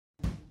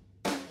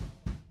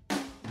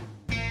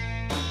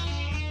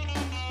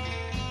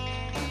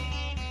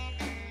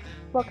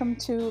Welcome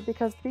to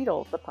Because the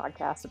Beatles, the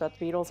podcast about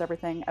the Beatles,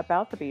 everything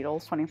about the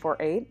Beatles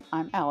 24/8.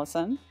 I'm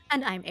Allison.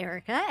 And I'm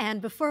Erica.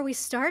 And before we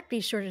start,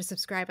 be sure to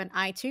subscribe on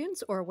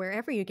iTunes or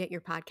wherever you get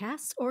your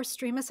podcasts, or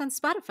stream us on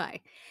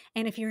Spotify.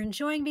 And if you're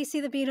enjoying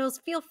BC the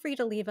Beatles, feel free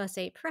to leave us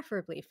a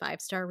preferably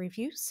 5-star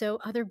review so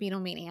other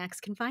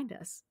Beatlemaniacs can find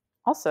us.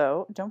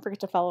 Also, don't forget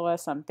to follow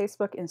us on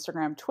Facebook,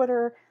 Instagram,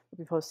 Twitter.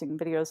 We'll be posting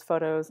videos,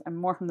 photos, and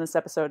more from this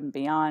episode and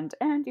beyond.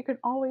 And you can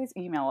always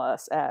email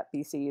us at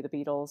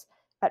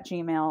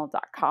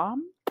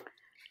bcthebeatles@gmail.com.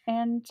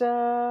 And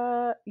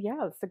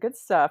yeah, it's the good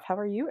stuff. How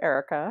are you,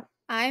 Erica?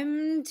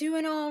 I'm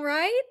doing all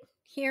right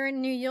here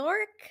in New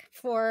York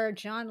for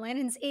John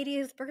Lennon's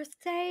 80th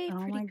birthday.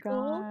 Oh Pretty my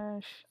cool.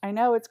 gosh. I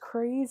know, it's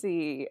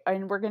crazy.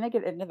 And we're going to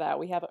get into that.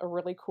 We have a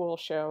really cool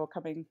show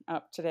coming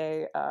up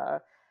today,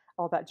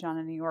 all about John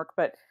in New York.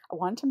 But I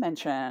wanted to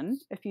mention,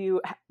 if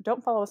you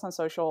don't follow us on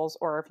socials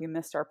or if you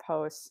missed our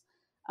posts,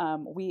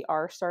 we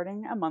are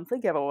starting a monthly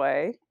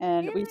giveaway.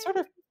 And Yay. we sort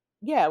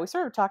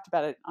of talked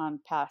about it on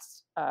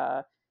past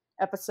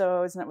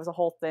episodes. And it was a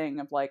whole thing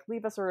of like,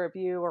 leave us a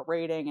review or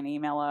rating and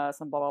email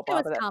us and blah, blah, It blah.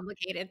 was But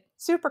complicated.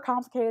 super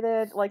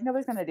complicated. Like,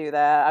 nobody's going to do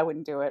that. I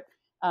wouldn't do it.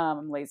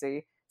 I'm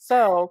lazy.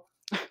 So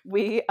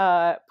we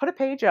put a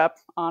page up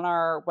on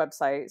our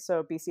website,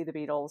 so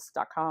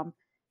bcthebeatles.com.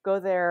 Go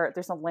there.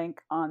 There's a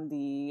link on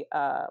the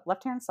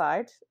left-hand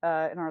side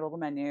in our little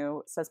menu.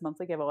 It says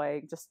monthly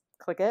giveaway. Just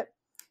click it.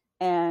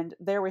 And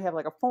there we have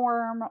like a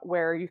form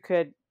where you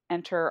could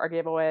enter our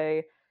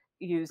giveaway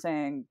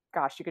using,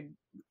 gosh, you could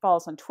follow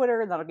us on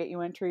Twitter, and that'll get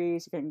you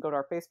entries. You can go to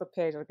our Facebook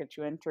page, it'll get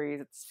you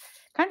entries. It's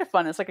kind of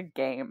fun. It's like a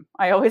game.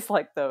 I always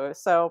like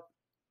those. So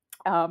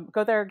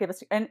go there, give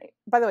us, and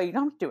by the way, you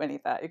don't have to do any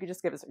of that. You could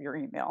just give us your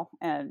email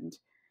and,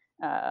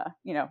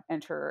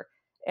 enter.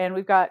 And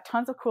we've got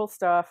tons of cool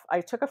stuff.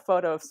 I took a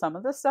photo of some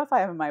of the stuff I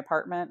have in my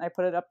apartment. I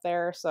put it up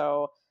there.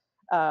 So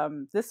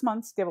this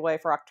month's giveaway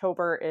for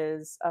October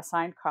is a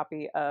signed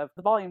copy of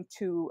the volume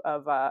 2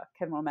 of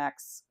Ken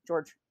Womack's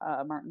George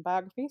Martin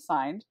biography,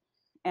 signed,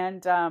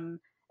 and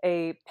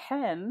a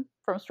pen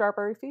from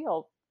Strawberry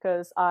Field,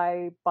 because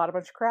I bought a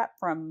bunch of crap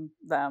from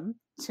them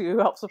to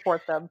help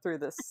support them through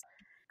this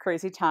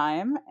crazy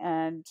time.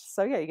 And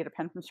so, yeah, you get a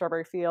pen from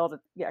Strawberry Field.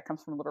 Yeah, it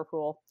comes from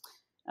Liverpool.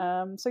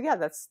 So, yeah,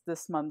 that's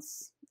this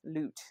month's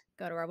loot.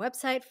 Go to our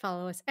website,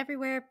 follow us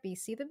everywhere,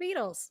 BC the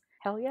Beatles.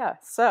 Hell yeah.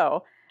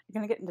 So, we're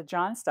going to get into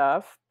John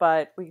stuff,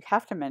 but we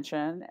have to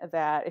mention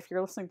that if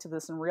you're listening to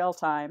this in real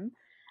time,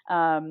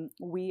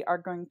 we are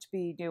going to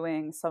be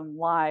doing some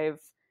live-ish,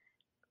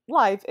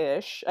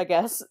 I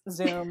guess,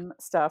 Zoom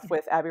stuff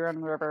with Abbey Road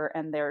and the River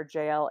and their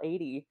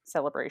JL80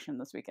 celebration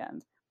this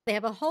weekend. They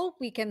have a whole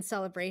weekend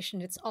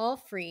celebration. It's all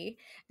free.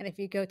 And if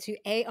you go to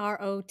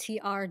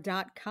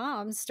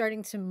arotr.com,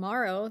 starting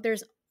tomorrow,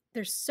 there's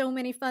so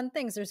many fun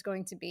things. There's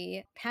going to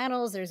be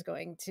panels. There's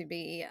going to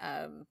be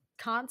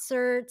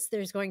concerts.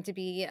 There's going to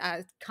be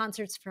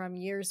concerts from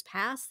years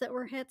past that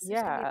were hits.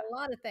 There's going to be a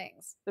lot of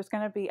things. There's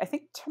going to be, I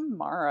think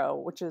tomorrow,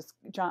 which is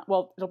John,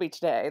 well, it'll be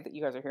today that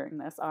you guys are hearing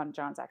this on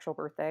John's actual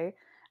birthday.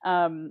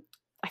 I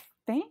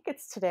think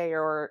it's today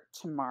or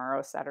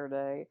tomorrow,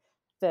 Saturday,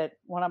 that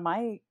one of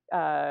my,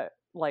 I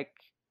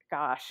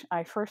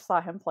first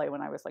saw him play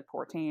when I was like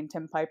 14,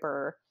 Tim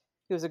Piper.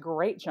 He was a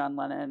great John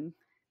Lennon.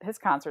 His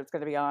concert's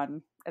going to be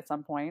on at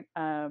some point.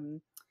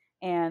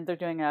 And they're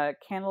doing a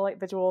candlelight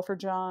vigil for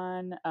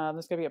John.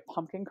 There's going to be a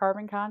pumpkin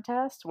carving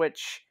contest,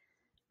 which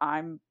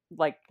I'm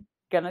like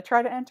going to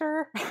try to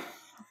enter.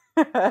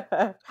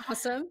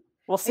 Awesome.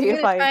 We'll see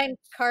if I try and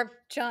carve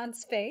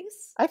John's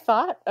face. I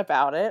thought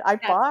about it.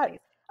 I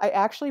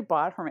actually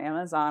bought from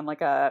Amazon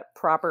like a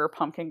proper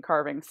pumpkin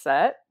carving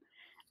set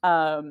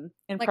in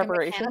like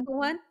preparation. A mechanical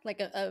one? Like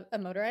a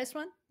motorized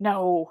one?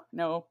 No.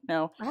 Oh,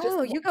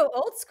 you go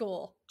old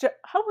school.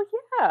 Oh,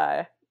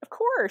 yeah. Of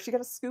course. You got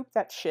to scoop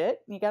that shit.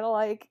 You got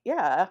to you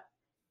got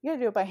to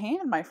do it by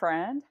hand, my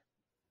friend.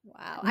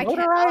 Wow.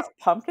 Motorized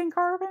pumpkin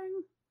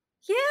carving?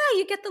 Yeah,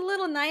 you get the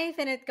little knife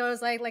and it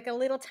goes like a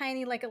little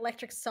tiny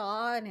electric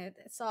saw, and it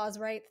saws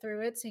right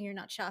through it, so you're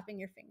not chopping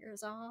your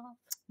fingers off.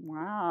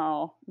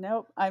 Wow.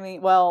 Nope. I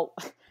mean, well,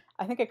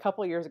 I think a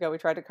couple of years ago we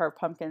tried to carve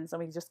pumpkins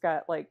and we just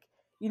got the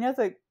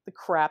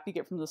crap you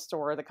get from the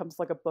store that comes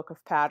like a book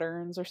of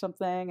patterns or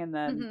something, and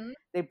then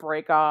they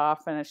break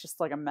off and it's just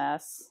like a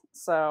mess.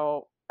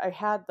 So I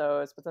had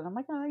those, but then I'm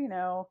like,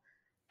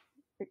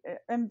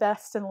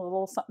 invest in a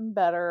little something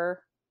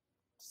better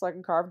so I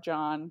can carve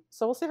John.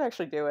 So we'll see if I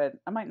actually do it.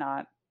 I might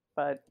not,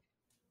 but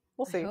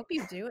we'll see. I hope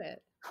you do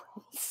it.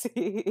 We'll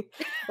see.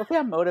 We'll see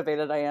how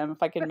motivated I am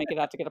if I can make it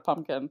out to get a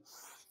pumpkin.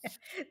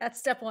 That's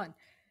step one.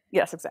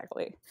 Yes,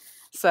 exactly.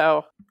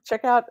 So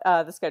check out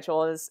the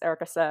schedule, as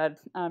Erica said.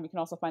 You can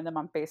also find them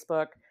on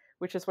Facebook,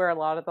 which is where a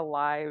lot of the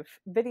live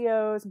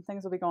videos and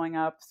things will be going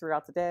up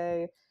throughout the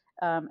day.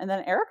 And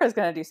then Erica is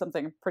going to do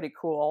something pretty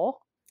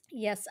cool.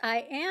 Yes,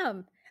 I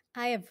am.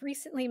 I have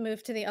recently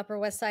moved to the Upper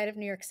West Side of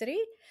New York City,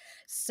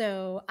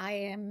 so I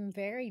am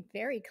very,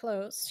 very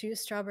close to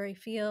Strawberry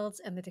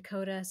Fields and the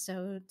Dakota.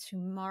 So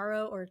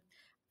tomorrow, or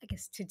I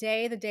guess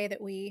today, the day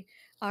that we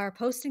are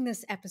posting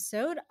this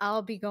episode,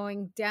 I'll be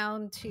going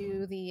down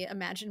to the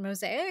Imagine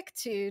Mosaic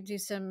to do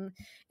some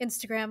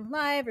Instagram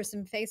Live or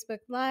some Facebook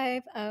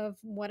Live of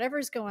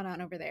whatever's going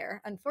on over there.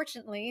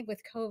 Unfortunately,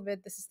 with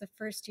COVID, this is the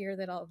first year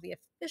that all of the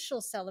official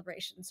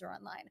celebrations are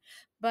online.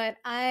 But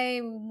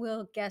I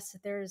will guess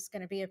that there's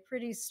going to be a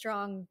pretty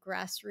strong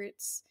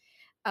grassroots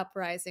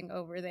uprising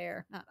over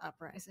there. Not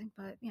uprising,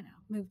 but,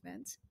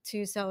 movement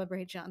to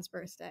celebrate John's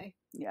birthday.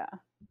 Yeah,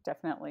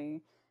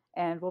 definitely.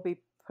 And we'll be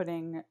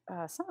putting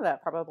some of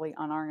that probably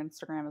on our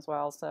Instagram as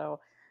well. So,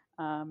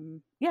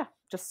 yeah,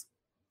 just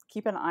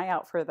keep an eye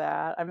out for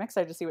that. I'm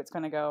excited to see what's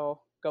going to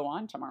go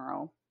on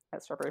tomorrow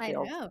at Strawberry I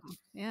Fields. know.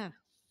 Yeah.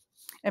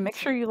 And make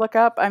sure you look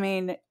up. I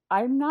mean,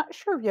 I'm not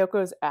sure if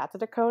Yoko's at the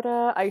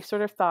Dakota. I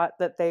sort of thought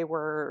that they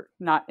were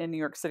not in New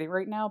York City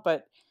right now,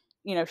 but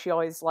she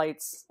always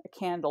lights a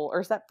candle. Or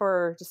is that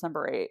for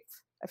December 8th?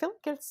 I feel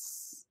like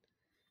it's.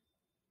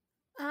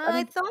 I I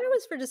think thought it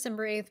was for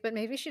December 8th, but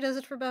maybe she does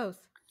it for both.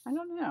 I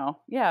don't know.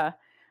 Yeah,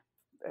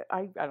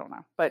 I don't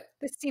know, but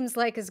This seems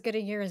like as good a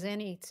year as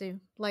any to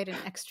light an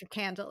extra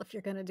candle if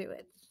you're going to do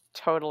it.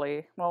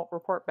 totally. Well,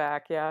 report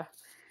back. Yeah,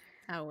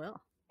 I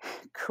will.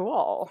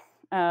 cool.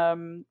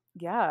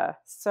 Yeah.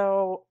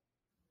 So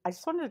I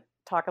just wanted to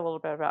talk a little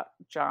bit about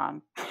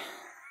John.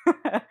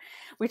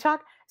 we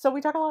talk a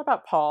lot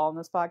about Paul in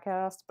this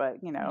podcast,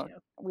 but We do.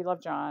 we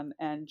love John,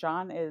 and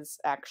John is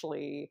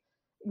actually,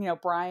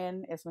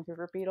 Brian is my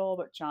favorite Beatle,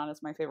 but John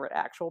is my favorite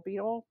actual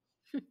Beatle.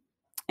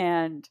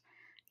 And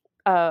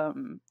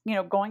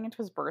going into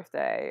his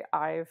birthday,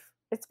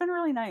 it's been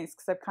really nice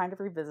because I've kind of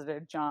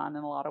revisited John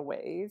in a lot of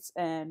ways,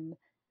 and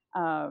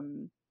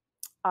um,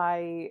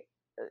 I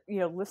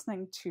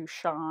listening to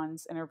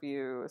Sean's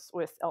interviews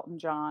with Elton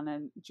John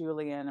and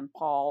Julian and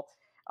Paul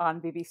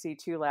on BBC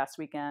Two last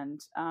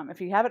weekend.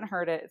 If you haven't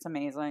heard it, it's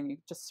amazing. You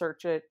just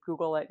search it,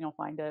 Google it, and you'll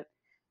find it.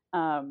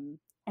 And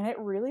it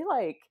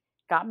really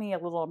got me a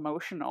little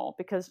emotional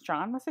because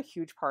John was a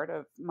huge part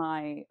of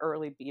my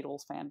early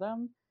Beatles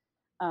fandom.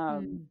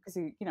 Mm. Because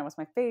he was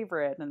my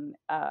favorite, and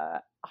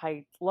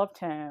I loved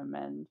him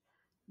and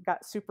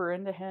got super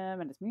into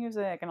him and his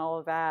music and all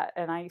of that.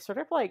 And I sort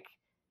of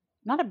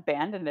not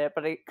abandoned it,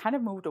 but it kind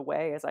of moved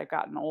away as I've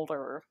gotten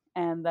older.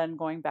 And then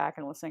going back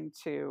and listening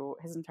to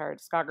his entire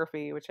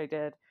discography, which I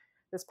did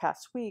this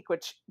past week,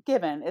 which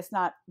given it's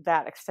not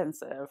that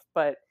extensive,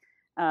 but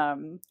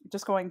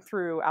just going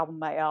through album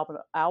by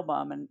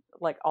album and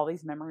all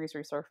these memories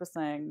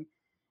resurfacing,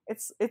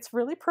 it's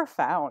really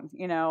profound,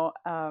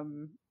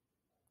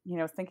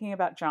 thinking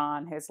about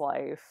John, his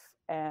life,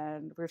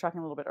 and we were talking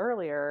a little bit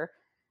earlier,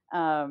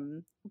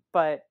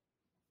 but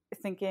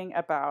thinking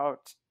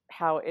about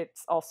how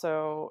it's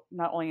also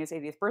not only his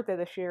 80th birthday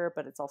this year,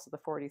 but it's also the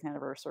 40th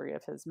anniversary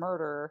of his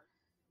murder.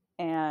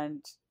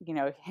 And,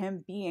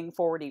 him being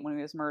 40 when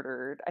he was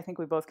murdered, I think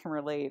we both can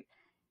relate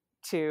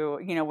to,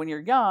 when you're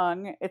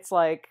young, it's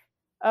like,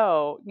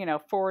 oh,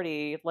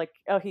 40,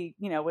 oh, he,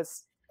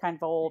 was kind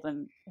of old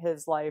and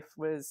his life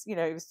was, he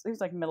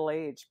was like middle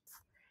aged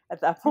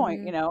at that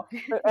point, Mhm.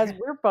 but as Yeah.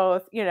 we're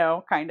both,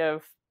 kind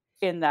of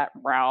in that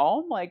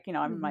realm, I'm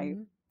in my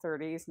Mhm.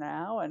 30s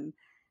now, and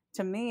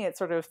to me it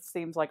sort of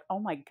seems like, oh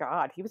my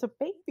god, he was a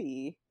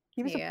baby.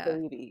 He was a Yeah.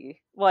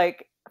 baby.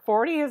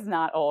 40 is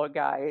not old,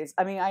 guys.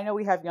 I mean, I know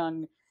we have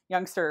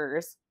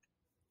youngsters,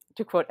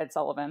 to quote Ed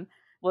Sullivan,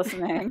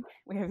 listening.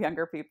 We have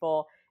younger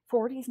people.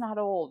 40 is not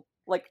old.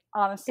 It's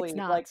Honestly,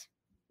 not.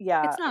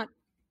 yeah, It's not.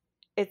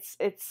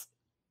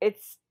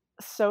 it's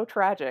so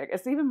tragic.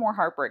 It's even more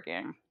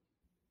heartbreaking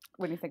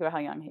when you think about how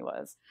young he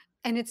was.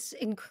 And it's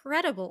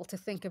incredible to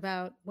think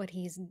about what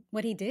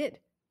he did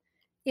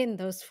in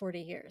those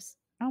 40 years.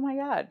 Oh my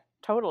god,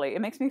 totally.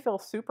 It makes me feel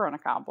super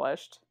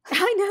unaccomplished.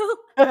 I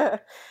know.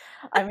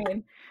 I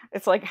mean,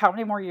 it's like, how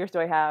many more years do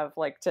I have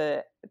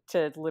to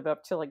live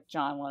up to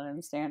John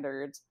Lennon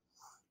standards?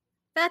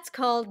 That's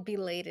called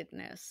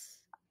belatedness.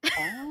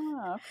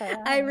 Oh, okay.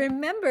 I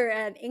remember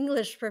an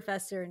English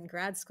professor in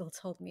grad school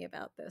told me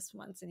about this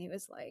once, and he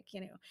was like,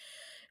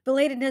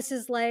 belatedness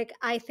is like,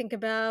 I think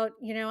about,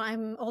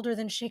 I'm older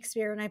than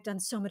Shakespeare and I've done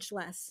so much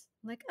less.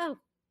 I'm like, oh,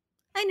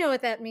 I know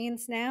what that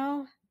means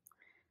now.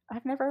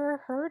 I've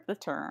never heard the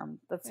term.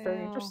 That's very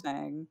Well,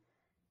 interesting.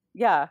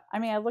 Yeah, I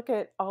mean, I look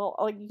at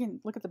you can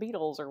look at the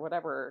Beatles or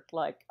whatever,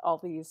 all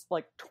these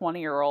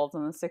 20-year-olds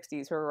in the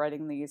 60s who are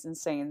writing these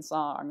insane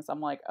songs. I'm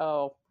like,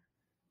 oh,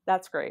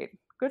 that's great.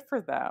 Good for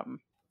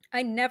them.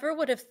 I never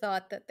would have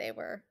thought that they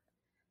were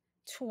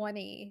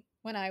 20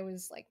 when I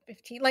was like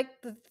 15.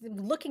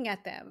 Looking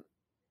at them,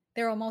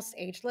 they're almost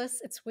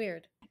ageless. It's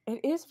weird.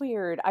 It is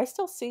weird. I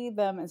still see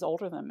them as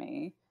older than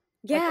me.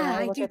 When Yeah,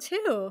 I I look do at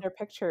too. their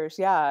pictures,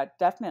 yeah,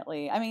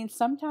 definitely. I mean,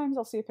 sometimes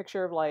I'll see a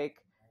picture of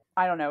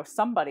I don't know,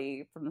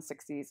 somebody from the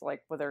 60s,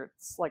 whether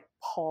it's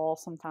Paul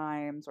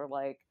sometimes, or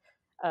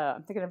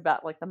I'm thinking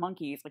about the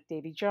Monkees,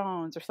 Davy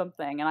Jones or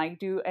something. And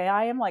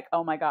I am like,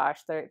 oh my gosh,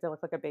 they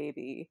look like a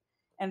baby.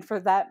 And for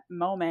that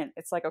moment,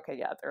 it's like, okay,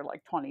 yeah, they're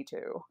 22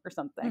 or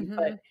something.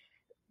 But Mhm.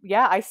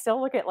 yeah, I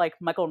still look at like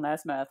Michael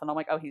Nesmith and I'm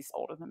like, oh, he's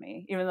older than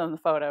me, even though in the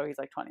photo he's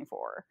like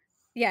 24.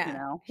 You Yeah,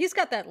 know? he's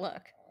got that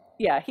look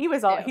Yeah, too.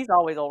 he's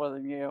always older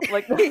than you.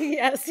 Like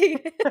Yes, he.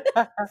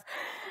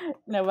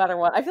 no matter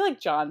what. I feel like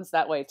John's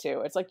that way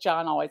too. It's like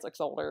John always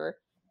looks older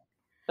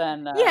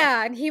than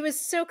Yeah, and he was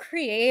so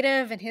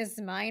creative, and his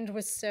mind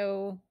was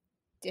so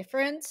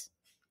different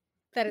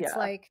that it's yeah.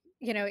 like,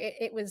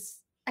 it was,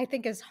 I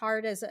think, as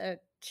hard as a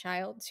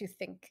child to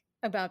think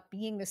about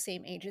being the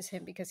same age as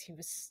him because he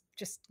was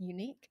just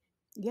unique.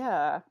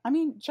 Yeah. I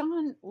mean,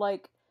 John,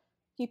 like,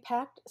 he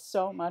packed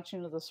so much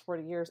into those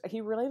 40 years.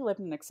 He really lived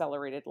an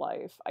accelerated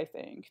life, I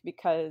think,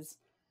 because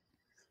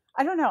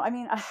I don't know. I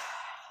mean,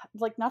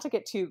 like, not to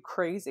get too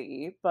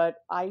crazy, but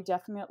I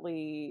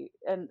definitely,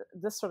 and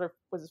this sort of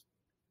was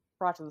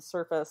brought to the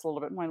surface a little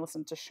bit when I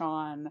listened to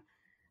Sean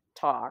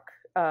talk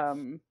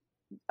on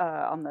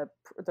the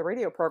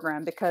radio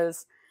program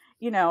because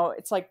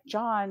it's like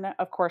John,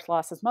 of course,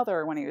 lost his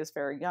mother when he was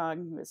very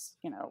young. He was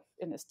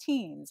in his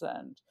teens,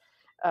 and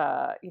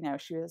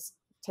she was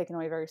taken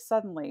away very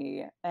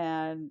suddenly.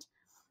 And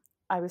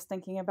I was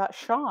thinking about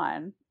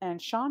Sean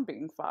and Sean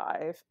being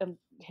 5 and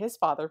his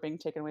father being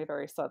taken away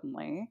very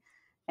suddenly.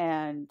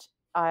 And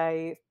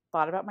I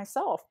thought about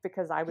myself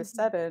because I was Mhm.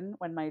 7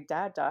 when my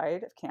dad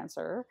died of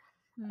cancer.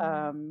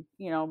 Mm.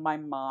 My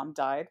mom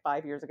died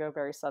 5 years ago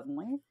very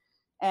suddenly.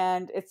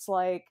 And it's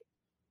like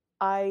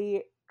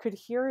I could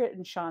hear it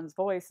in Sean's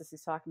voice as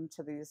he's talking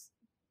to these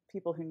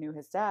people who knew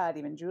his dad,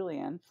 even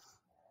Julian,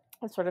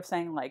 and sort of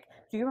saying, like,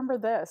 do you remember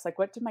this? Like,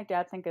 what did my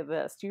dad think of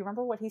this? Do you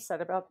remember what he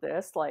said about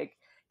this? Like,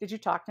 did you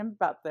talk to him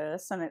about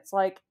this? And it's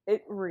like,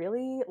 it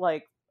really,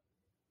 like,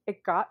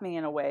 it got me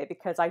in a way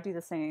because I do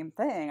the same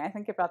thing. I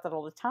think about that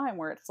all the time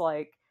where it's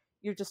like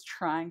you're just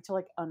trying to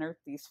like unearth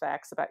these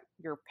facts about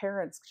your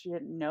parents because you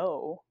didn't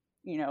know,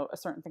 a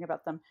certain thing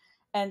about them.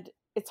 And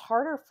it's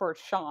harder for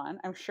Sean,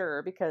 I'm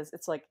sure, because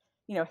it's like,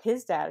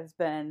 his dad has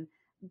been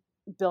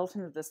built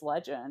into this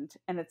legend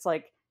and it's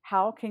like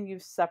how can you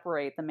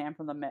separate the man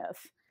from the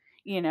myth?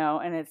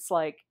 And it's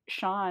like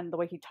Sean, the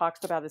way he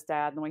talks about his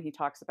dad and the way he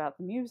talks about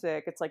the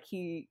music, it's like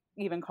he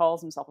even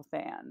calls himself a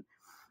fan.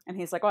 And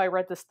he's like, oh, I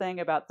read this thing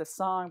about this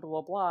song, blah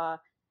blah blah.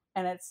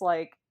 And it's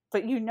like,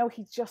 but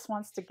he just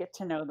wants to get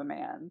to know the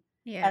man. And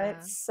Yeah.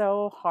 it's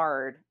so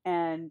hard.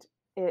 And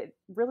it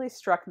really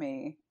struck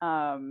me.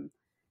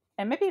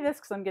 And maybe it is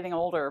because I'm getting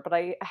older, but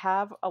I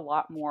have a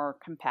lot more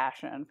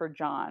compassion for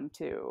John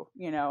too.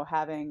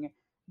 Having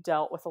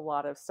dealt with a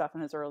lot of stuff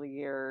in his early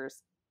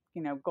years,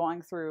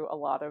 going through a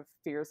lot of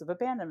fears of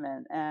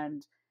abandonment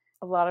and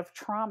a lot of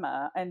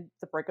trauma. And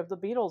the break of the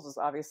Beatles is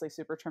obviously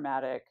super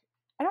traumatic.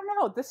 I don't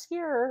know. This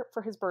year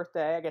for his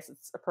birthday, I guess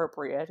it's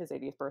appropriate, his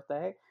 80th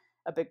birthday,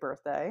 a big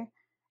birthday.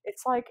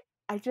 It's like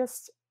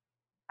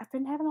I've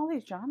been having all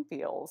these John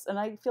feels, and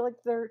I feel like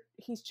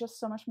he's just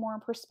so much more in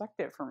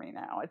perspective for me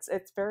now.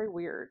 It's very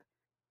weird.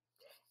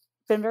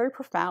 Been very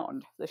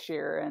profound this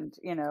year, and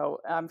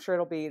I'm sure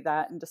it'll be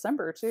that in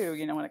December too.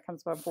 When it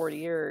comes about 40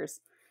 years,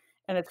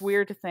 and it's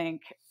weird to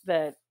think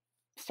that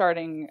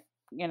starting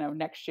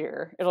next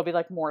year it'll be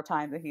like more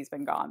time that he's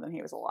been gone than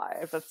he was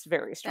alive. That's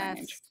very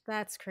strange.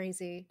 That's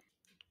crazy.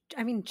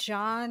 I mean,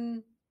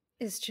 John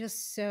is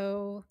just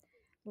so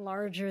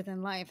larger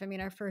than life. I mean,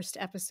 our first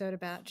episode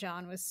about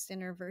John was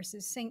sinner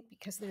versus saint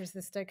because there's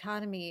this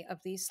dichotomy of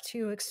these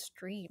two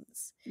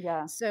extremes.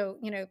 Yeah, So,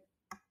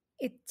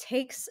 it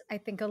takes, I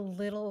think, a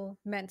little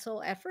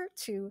mental effort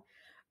to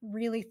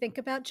really think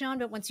about John.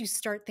 But once you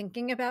start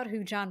thinking about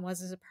who John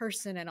was as a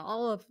person and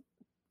all of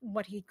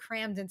what he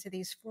crammed into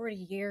these 40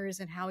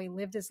 years and how he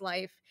lived his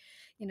life,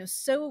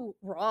 so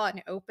raw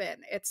and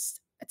open, it's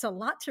a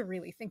lot to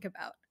really think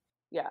about.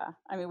 yeah.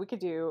 I mean, we could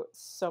do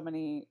so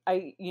many.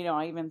 I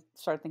even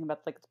started thinking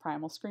about like the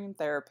primal scream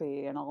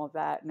therapy and all of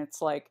that, and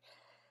it's like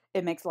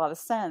it makes a lot of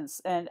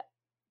sense. And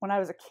when I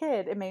was a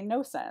kid, it made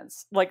no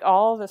sense. Like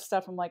all this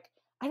stuff, I'm like,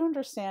 I don't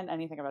understand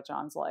anything about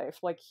John's life.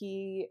 Like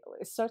he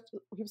was such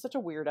a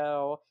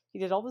weirdo. He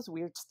did all this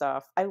weird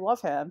stuff. I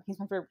love him. He's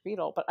my favorite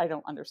Beatle, but I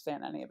don't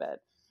understand any of it.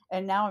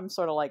 And now I'm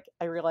sort of like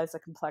I realize the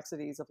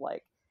complexities of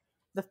like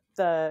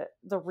the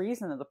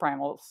reason of the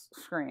primal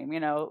scream.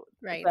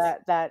 Right.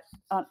 That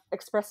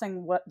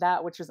expressing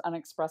that which is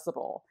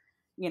unexpressible.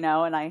 And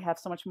I have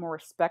so much more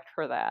respect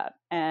for that.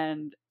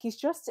 And he's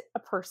just a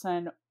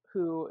person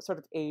who sort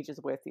of ages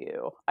with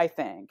you, I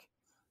think.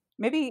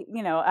 Maybe,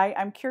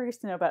 I'm curious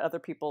to know about other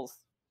people's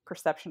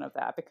perception of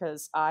that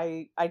because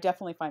I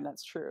definitely find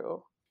that's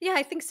true. Yeah,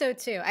 I think so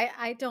too.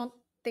 I don't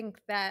think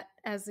that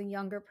as a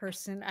younger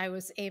person, I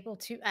was able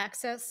to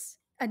access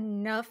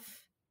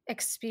enough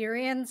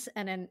experience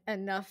and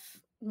enough,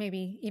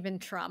 maybe even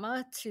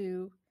trauma,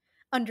 to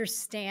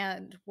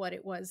understand what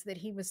it was that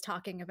he was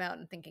talking about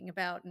and thinking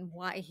about and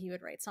why he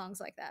would write songs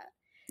like that.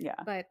 Yeah.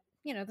 But,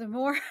 the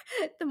more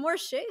the more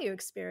shit you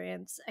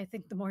experience, I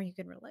think the more you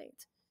can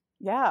relate.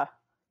 Yeah.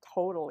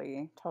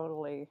 Totally.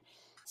 Totally.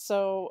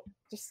 So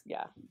just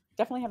yeah,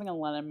 definitely having a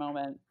Lennon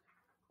moment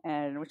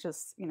and which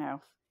is,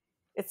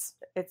 it's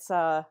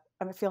I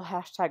feel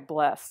hashtag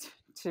blessed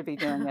to be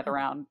doing it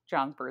around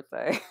John's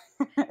birthday.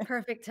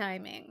 Perfect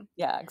timing.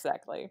 Yeah,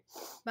 exactly.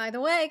 By the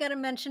way, I got to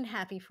mention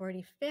happy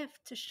 45th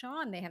to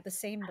Sean. They have the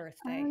same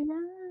birthday.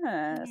 Oh,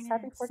 yes.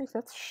 Happy Yes.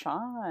 45th,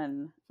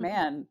 Sean.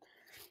 Man,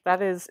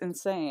 that is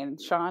insane.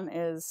 Sean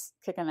is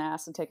kicking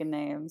ass and taking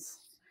names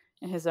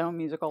in his own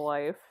musical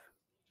life.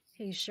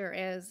 He sure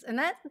is. And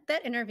that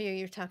interview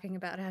you're talking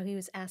about, how he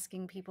was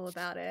asking people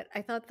about it,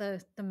 I thought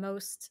the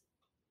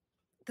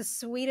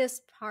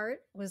sweetest part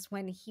was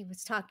when he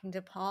was talking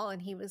to Paul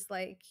and he was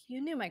like,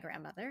 "You knew my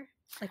grandmother.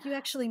 Like you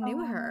actually knew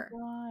Oh my her.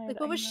 God, Like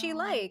what I was she know.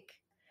 like?"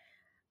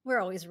 We're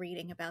always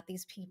reading about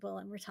these people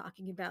and we're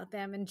talking about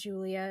them and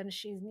Julia and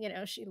she's,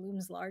 she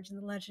looms large in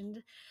the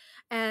legend.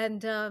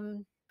 And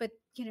but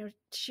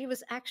she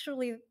was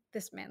actually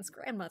this man's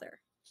grandmother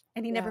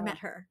and he never Yeah. met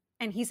her.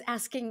 And he's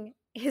asking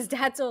his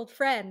dad's old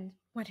friend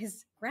what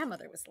his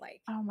grandmother was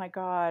like. Oh my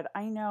God,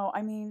 I know.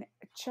 I mean,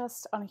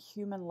 just on a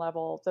human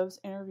level, those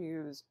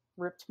interviews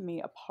ripped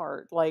me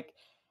apart. Like,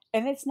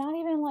 and it's not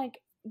even like,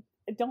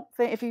 don't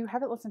think, if you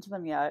haven't listened to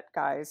them yet,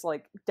 guys,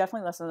 like,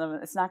 definitely listen to them.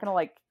 It's not gonna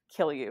like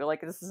kill you.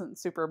 Like, this isn't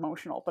super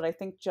emotional, but I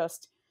think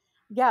just,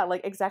 yeah,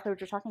 like exactly what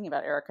you're talking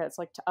about, Erica. It's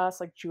like to us,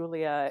 like,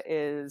 Julia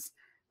is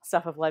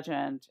stuff of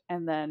legend.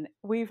 And then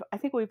I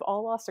think we've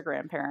all lost a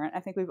grandparent. I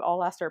think we've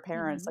all asked our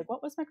parents, Mm-hmm. like,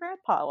 what was my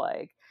grandpa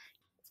like?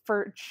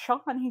 For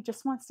Sean, he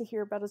just wants to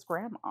hear about his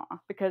grandma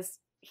because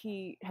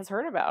he has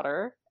heard about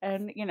her.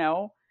 And,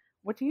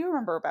 what do you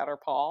remember about her,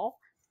 Paul?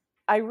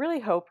 I really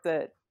hope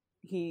that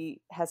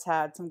he has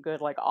had some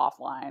good, like,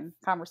 offline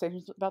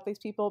conversations about these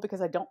people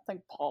because I don't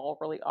think Paul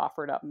really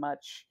offered up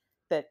much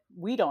that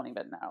we don't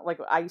even know. Like,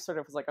 I sort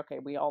of was like, okay,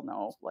 we all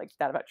know, like,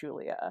 that about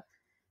Julia.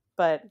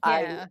 But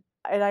Yeah.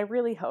 I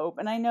really hope,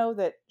 and I know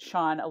that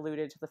Sean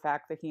alluded to the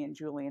fact that he and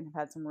Julian have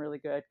had some really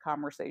good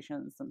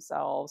conversations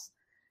themselves,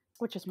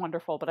 which is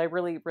wonderful. But I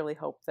really, really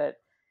hope that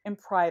in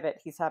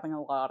private he's having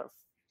a lot of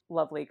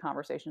lovely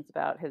conversations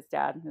about his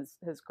dad and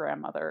his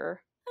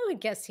grandmother. I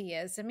would guess he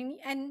is. I mean,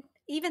 and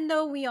even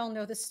though we all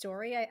know the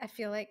story, I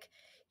feel like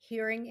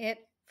hearing it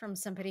from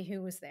somebody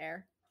who was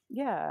there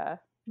Yeah.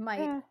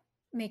 might Yeah.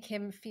 make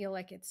him feel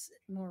like it's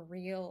more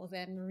real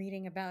than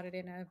reading about it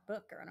in a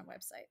book or on a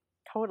website.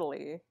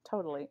 Totally.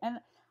 Totally. And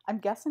I'm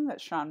guessing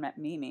that Sean met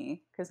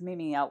Mimi because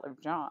Mimi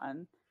outlived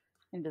John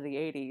into the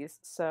 80s.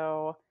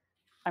 So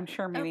I'm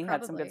sure Oh, Mimi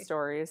had some good probably.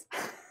 stories.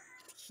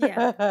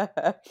 Yeah.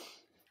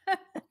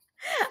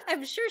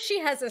 I'm sure she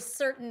has a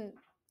certain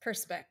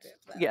perspective,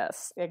 though.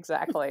 Yes,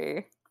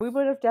 exactly. We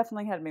would have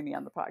definitely had Mimi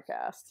on the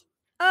podcast.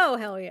 Oh,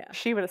 hell yeah.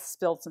 She would have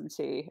spilled some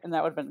tea, and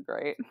that would have been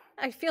great.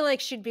 I feel like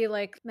she'd be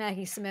like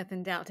Maggie Smith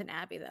in Downton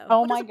Abbey, though.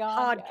 Oh What is my a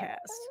god, podcast?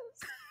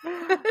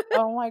 yes.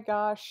 Oh my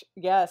gosh,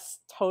 yes,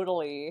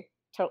 totally.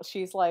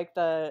 She's like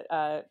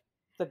the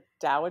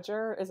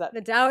dowager. Is that?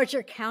 The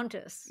Dowager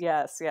Countess.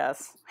 Yes,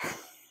 yes.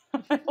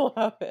 I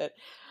love it.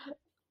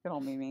 Good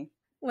old Mimi.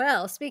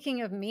 Well,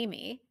 speaking of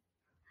Mimi,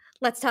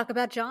 let's talk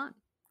about John.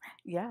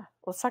 Yeah,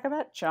 let's talk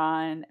about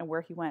John and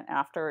where he went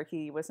after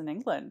he was in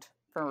England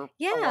for a lot of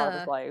his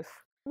Yeah. life.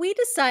 We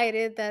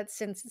decided that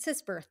since it's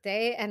his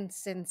birthday and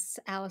since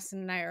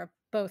Allison and I are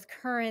both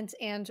current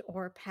and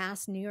or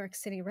past New York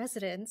City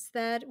residents,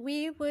 that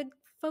we would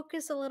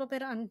focus a little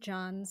bit on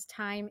John's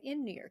time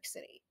in New York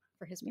City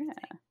for his birthday.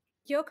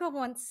 Yeah, Yoko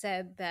once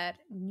said that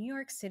New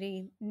York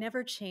City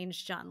never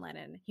changed John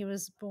Lennon. He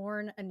was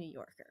born a New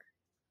Yorker.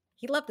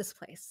 He loved this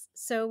place.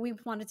 So we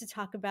wanted to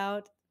talk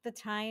about the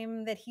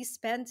time that he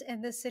spent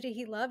in the city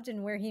he loved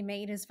and where he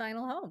made his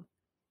final home.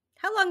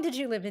 How long did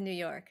you live in New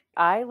York?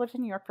 I lived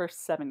in New York for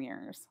 7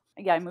 years.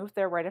 Yeah, I moved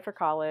there right after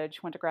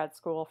college, went to grad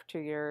school for 2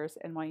 years,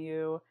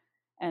 NYU,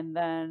 and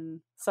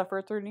then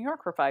suffered through New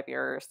York for 5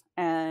 years.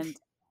 And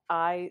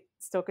I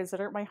still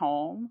consider it my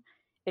home.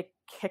 It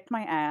kicked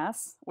my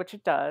ass, which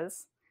it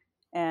does,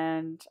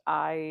 and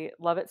I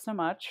love it so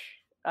much.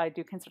 I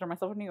do consider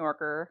myself a New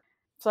Yorker,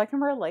 so I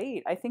can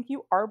relate. I think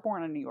you are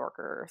born a New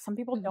Yorker. Some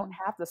people don't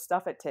Mm-hmm. have the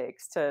stuff it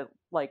takes to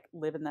like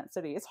live in that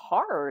city. It's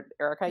hard,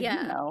 Erica, you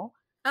Yeah. know.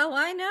 Oh,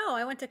 I know.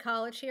 I went to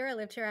college here. I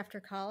lived here after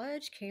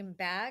college, came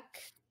back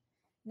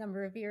a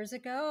number of years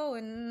ago,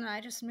 and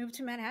I just moved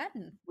to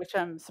Manhattan. Which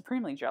I'm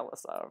supremely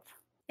jealous of.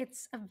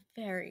 It's a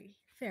very,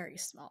 very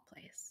small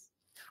place.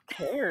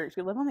 Who cares?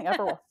 You live on the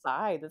Upper West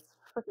Side. That's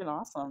freaking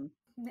awesome.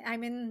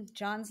 I'm in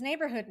John's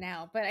neighborhood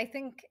now, but I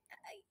think,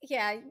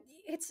 yeah,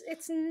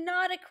 it's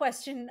not a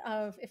question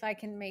of if I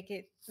can make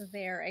it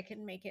there, I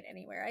can make it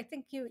anywhere. I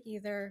think you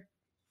either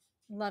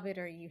love it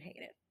or you hate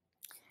it.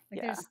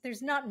 Like Yeah.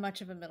 there's not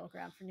much of a middle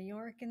ground for New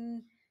York,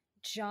 and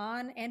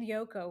John and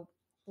Yoko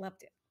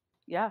loved it.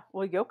 Yeah.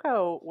 Well,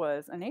 Yoko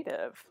was a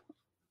native,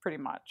 pretty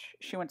much.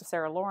 She went to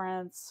Sarah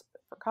Lawrence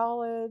for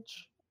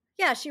college.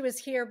 Yeah, she was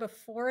here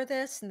before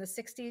this in the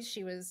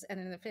 60s. And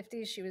in the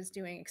 50s, she was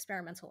doing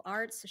experimental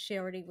arts. So she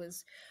already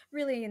was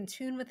really in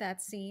tune with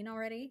that scene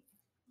already.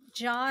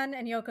 John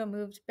and Yoko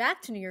moved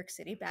back to New York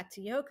City, back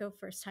to Yoko,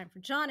 first time for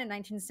John in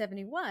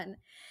 1971.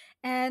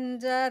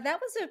 And that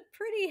was a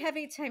pretty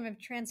heavy time of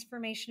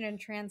transformation and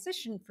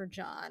transition for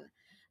John.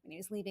 when he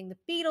was leaving the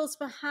Beatles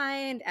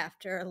behind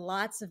after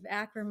lots of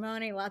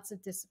acrimony, lots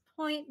of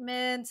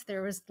disappointment.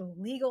 There was the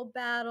legal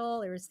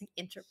battle, there was the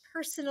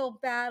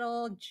interpersonal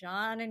battle.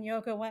 John and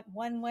Yoko went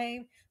one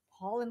way,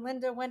 Paul and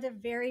Linda went a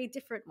very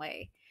different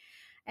way.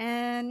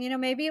 And,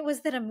 maybe it was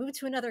that a move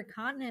to another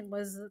continent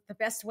was the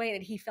best way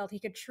that he felt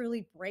he could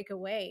truly break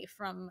away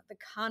from the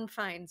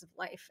confines of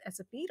life as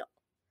a Beatle.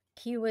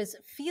 He was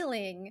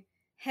feeling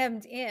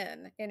hemmed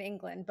in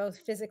England, both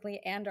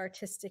physically and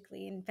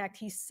artistically. In fact,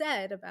 he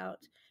said about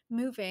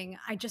moving,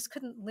 I just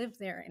couldn't live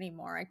there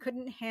anymore. I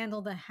couldn't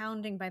handle the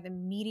hounding by the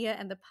media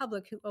and the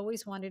public who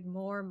always wanted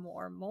more,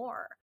 more,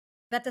 more.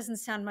 That doesn't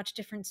sound much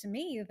different to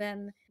me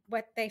than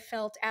what they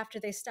felt after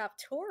they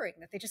stopped touring,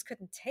 that they just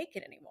couldn't take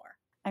it anymore.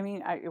 I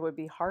mean, it would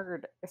be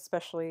hard,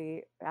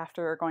 especially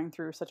after going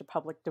through such a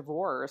public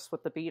divorce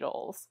with the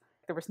Beatles.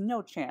 There was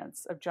no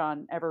chance of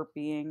John ever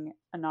being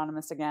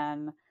anonymous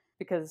again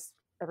because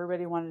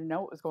everybody wanted to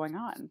know what was going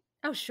on.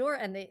 Oh, sure.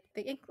 And the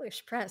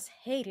English press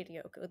hated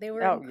Yoko. They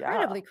were Oh, yeah.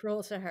 incredibly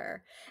cruel to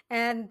her.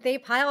 And they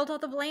piled all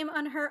the blame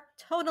on her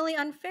totally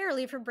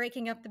unfairly for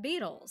breaking up the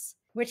Beatles,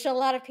 which a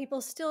lot of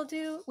people still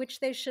do, which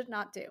they should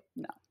not do.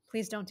 No.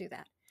 Please don't do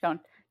that.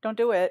 Don't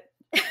do it.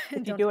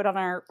 If you do it on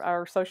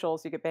our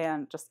socials, you get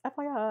banned. Just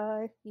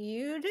FYI.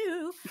 You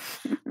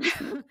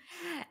do.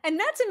 And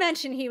not to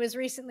mention, he was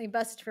recently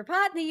busted for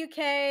pot in the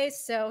UK,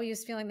 so he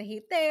was feeling the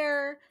heat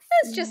there.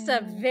 It's just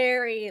a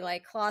very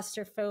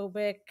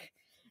claustrophobic,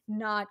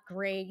 not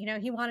great.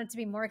 He wanted to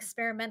be more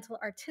experimental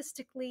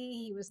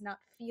artistically. He was not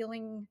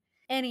feeling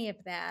any of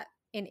that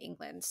in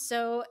England.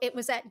 So it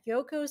was at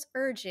Yoko's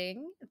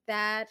urging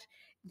that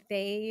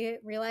they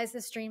realized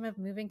this dream of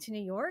moving to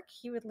New York.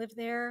 He would live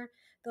there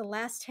the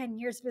last 10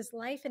 years of his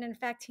life. And in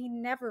fact, he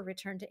never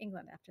returned to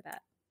England after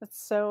that.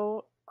 That's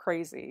so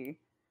crazy.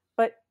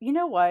 But you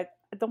know what?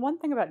 The one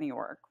thing about New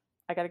York,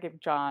 I got to give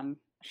John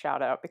a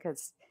shout out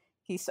because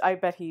I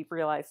bet he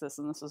realized this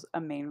and this was a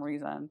main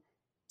reason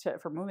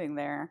for moving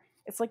there.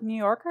 It's like New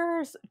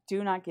Yorkers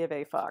do not give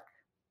a fuck.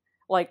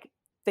 Like,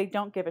 they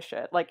don't give a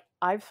shit. Like,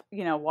 I've,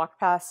 walked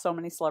past so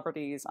many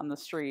celebrities on the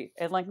street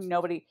and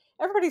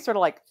everybody sort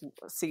of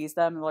sees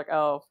them and like,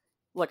 oh,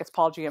 look, it's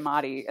Paul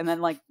Giamatti. And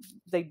then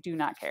they do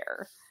not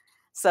care.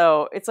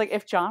 So it's like,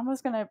 if John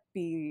was going to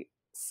be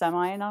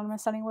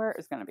semi-anonymous anywhere,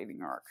 it's going to be New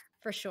York.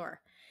 For sure.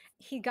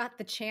 He got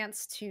the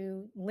chance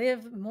to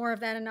live more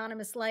of that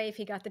anonymous life.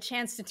 He got the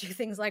chance to do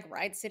things like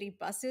ride city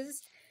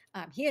buses.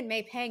 He and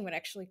May Pang would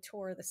actually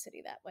tour the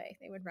city that way.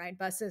 They would ride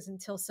buses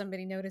until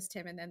somebody noticed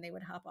him and then they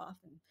would hop off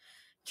and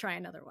try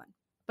another one.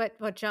 But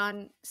what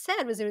John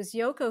said was it was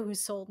Yoko who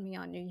sold me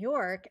on New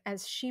York,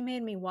 as she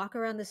made me walk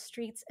around the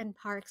streets and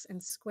parks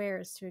and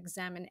squares to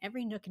examine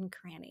every nook and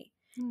cranny.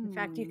 In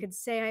fact, you could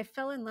say I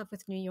fell in love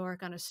with New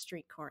York on a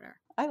street corner.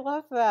 I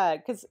love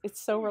that because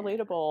it's so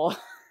relatable.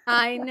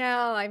 I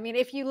know. I mean,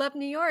 if you love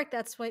New York,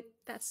 that's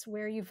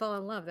where you fall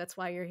in love. That's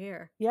why you're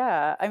here.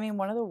 Yeah. I mean,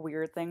 one of the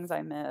weird things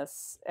I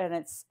miss, and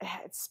it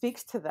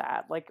speaks to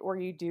that, where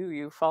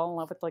you fall in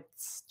love with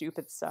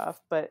stupid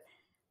stuff. But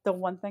the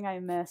one thing I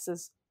miss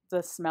is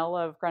the smell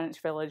of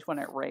Greenwich Village when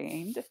it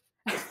rained.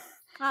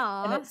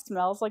 And it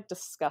smells like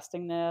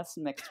disgustingness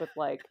mixed with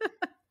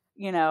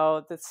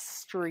the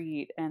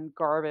street and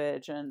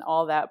garbage and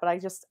all that. But I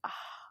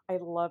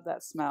love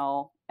that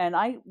smell. And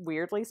I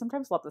weirdly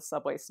sometimes love the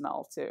subway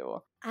smell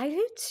too. I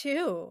do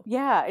too.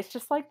 Yeah, it's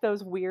just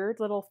those weird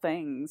little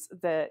things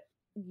that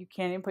you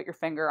can't even put your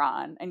finger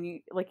on. And you,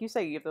 like you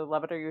say, you either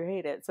love it or you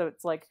hate it. So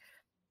it's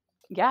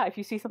yeah, if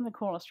you see something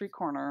cool on a street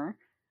corner,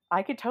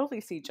 I could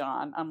totally see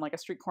John on a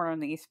street corner in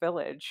the East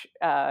Village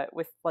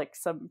with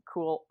some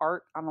cool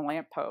art on a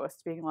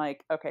lamppost being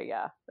okay,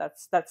 yeah,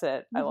 that's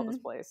it. I love this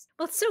place.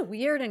 Well, it's so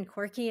weird and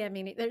quirky. I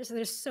mean,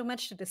 there's so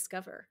much to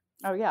discover.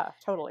 Oh yeah,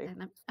 totally.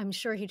 And I'm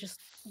sure he just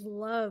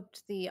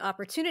loved the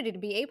opportunity to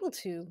be able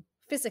to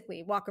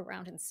physically walk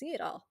around and see it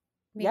all.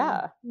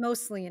 Yeah.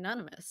 Mostly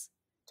anonymous.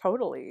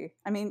 Totally.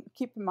 I mean,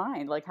 keep in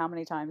mind, how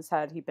many times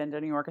had he been to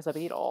New York as a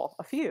Beatle?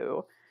 A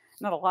few.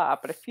 Not a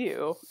lot, but a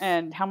few.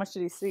 And how much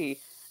did he see?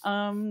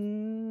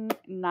 Not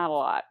a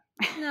lot.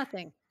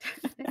 Nothing.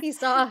 He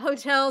saw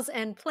hotels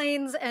and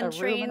planes and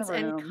trains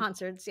and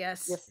concerts.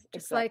 Yes. Yes,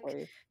 just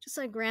exactly.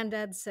 like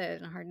Granddad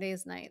said in A Hard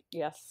Day's Night.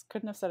 Yes.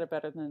 Couldn't have said it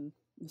better than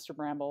Mr.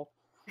 Bramble.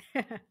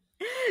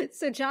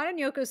 So John and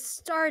Yoko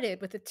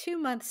started with a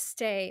 2-month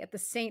stay at the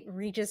St.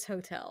 Regis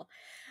Hotel.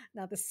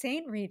 Now, the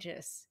St.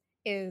 Regis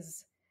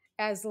is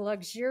as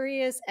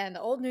luxurious and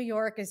old New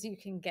York as you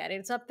can get.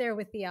 It's up there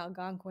with the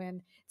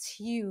Algonquin. It's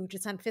huge.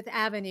 It's on Fifth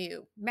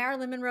Avenue.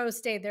 Marilyn Monroe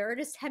stayed there.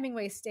 Ernest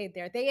Hemingway stayed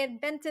there. They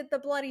invented the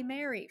Bloody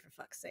Mary, for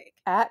fuck's sake.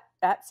 At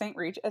St.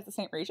 Regis? At the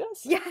St.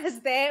 Regis? Yes,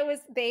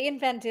 they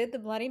invented the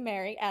Bloody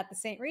Mary at the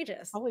St.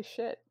 Regis. Holy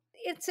shit.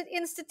 It's an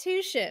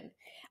institution.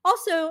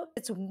 Also,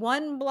 it's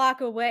 1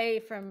 block away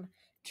from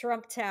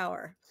Trump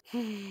Tower.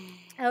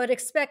 I would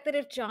expect that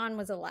if John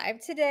was alive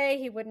today,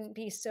 he wouldn't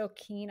be so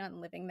keen on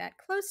living that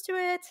close to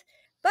it,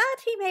 but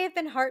he may have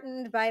been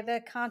heartened by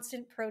the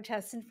constant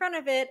protests in front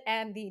of it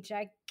and the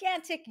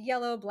gigantic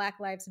yellow Black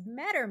Lives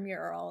Matter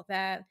mural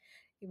that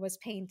was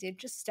painted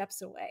just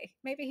steps away.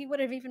 Maybe he would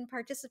have even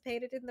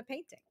participated in the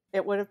painting.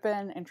 It would have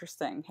been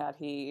interesting had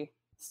he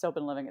still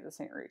been living at the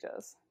St.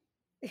 Regis.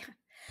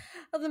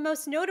 Well, the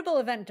most notable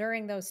event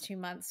during those 2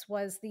 months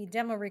was the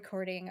demo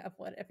recording of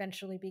what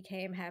eventually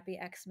became Happy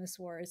Xmas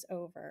War is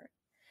Over.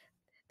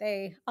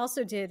 They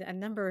also did a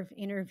number of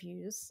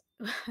interviews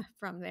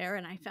from there,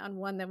 and I found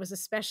one that was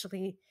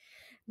especially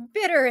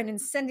bitter and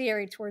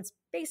incendiary towards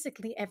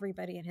basically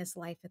everybody in his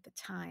life at the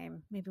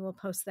time. Maybe we'll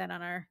post that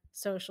on our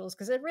socials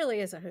because it really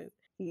is a hoot.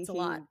 It's a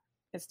lot.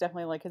 It's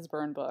definitely like his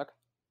burn book.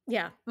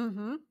 Yeah.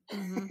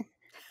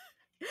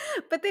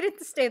 But they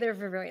didn't stay there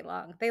for very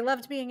long. They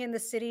loved being in the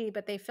city,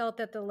 but they felt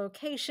that the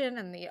location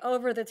and the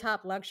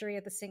over-the-top luxury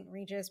at the St.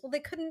 Regis, well, they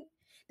couldn't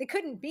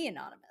be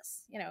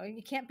anonymous. You know,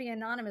 you can't be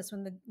anonymous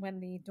when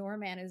the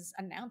doorman is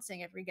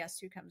announcing every guest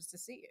who comes to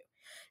see you.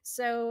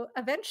 So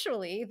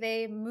eventually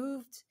they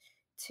moved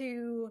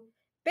to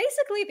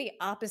basically the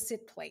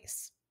opposite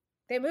place.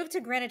 They moved to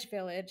Greenwich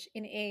Village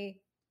in a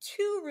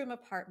 2-room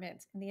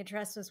apartment, and the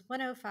address was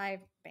 105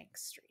 Bank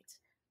Street.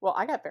 Well,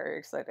 I got very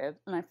excited,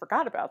 and I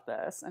forgot about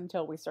this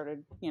until we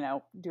started,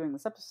 doing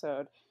this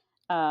episode,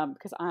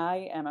 because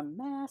I am a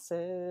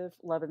massive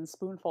Love and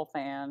Spoonful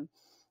fan.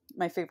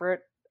 My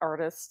favorite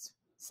artist,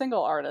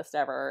 single artist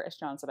ever, is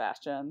John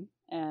Sebastian,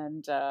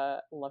 and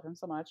love him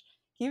so much.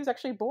 He was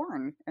actually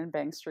born in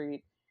Bank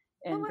Street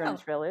in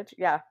Greenwich Village.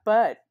 Yeah,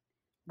 but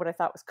what I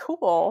thought was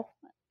cool,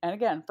 and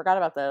again, forgot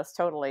about this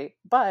totally,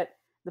 but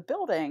the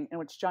building in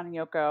which John and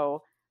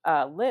Yoko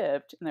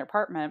lived in their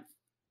apartment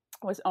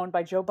was owned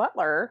by Joe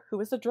Butler, who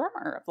was the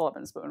drummer of Love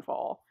and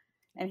Spoonful.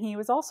 And he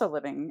was also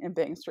living in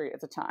Bank Street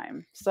at the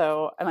time.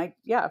 So, and I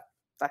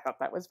thought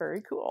that was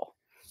very cool.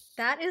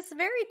 That is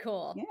very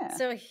cool. Yeah.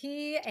 So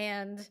he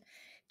and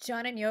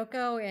John and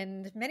Yoko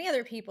and many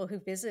other people who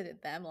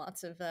visited them,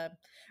 lots of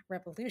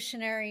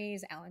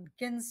revolutionaries, Allen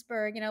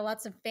Ginsberg,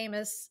 lots of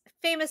famous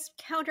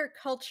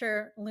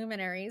counterculture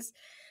luminaries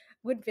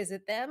would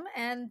visit them,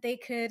 and they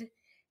could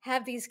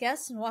have these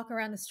guests and walk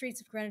around the streets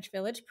of Greenwich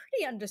Village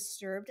pretty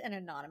undisturbed and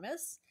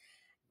anonymous.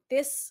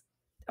 This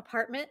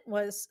apartment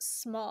was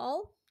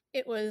small.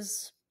 It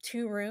was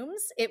 2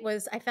 rooms.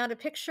 I found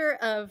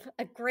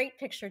a great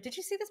picture. Did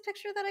you see this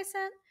picture that I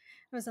sent?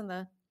 It was on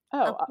the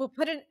we'll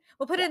put it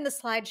in the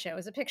slideshow. It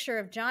was a picture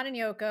of John and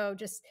Yoko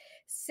just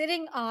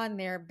sitting on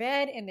their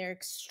bed in their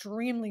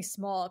extremely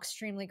small,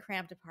 extremely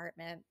cramped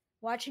apartment,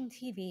 watching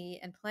TV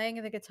and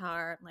playing the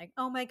guitar. Like,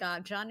 oh my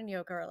God, John and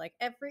Yoko are like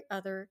every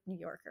other New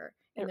Yorker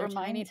in their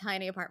tiny,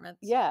 tiny apartments.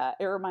 Yeah,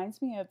 it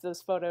reminds me of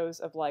those photos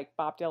of like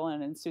Bob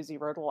Dylan and Susie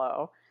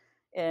Rodolo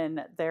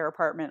in their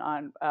apartment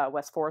on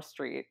West 4th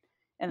Street.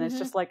 And it's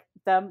just like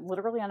them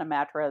literally on a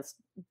mattress.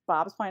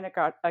 Bob's playing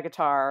a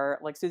guitar.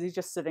 Like Susie's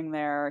just sitting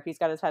there. He's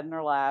got his head in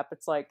her lap.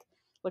 It's like,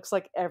 looks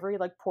like every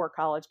like poor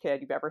college kid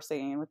you've ever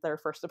seen with their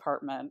first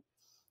apartment.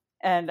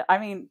 And I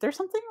mean, there's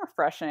something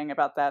refreshing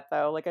about that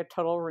though, like a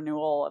total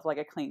renewal of like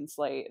a clean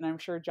slate. And I'm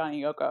sure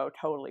Johnny Yoko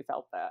totally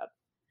felt that.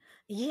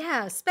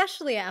 Yeah,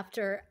 especially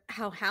after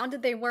how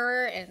hounded they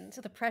were and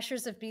the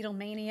pressures of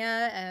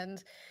Beatlemania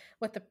and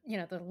what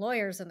the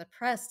lawyers and the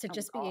press to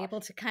just be able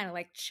to kind of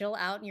like chill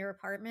out in your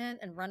apartment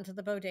and run to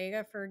the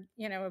bodega for,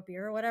 a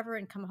beer or whatever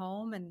and come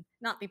home and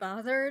not be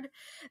bothered.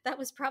 That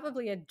was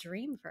probably a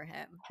dream for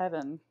him.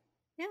 Heaven.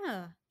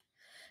 Yeah.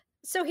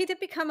 So he did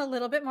become a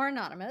little bit more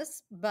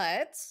anonymous,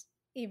 but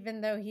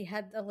even though he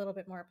had a little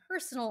bit more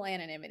personal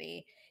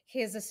anonymity,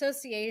 his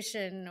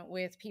association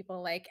with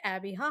people like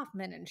Abby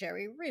Hoffman and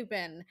Jerry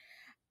Rubin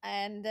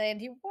and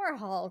Andy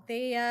Warhol,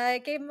 they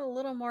gave him a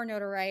little more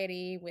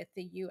notoriety with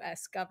the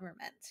U.S.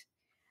 government.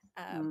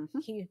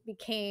 He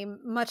became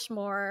much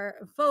more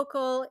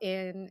vocal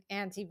in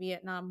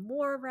anti-Vietnam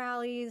War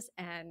rallies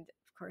and,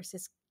 of course,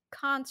 his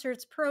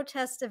concerts,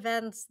 protest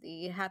events,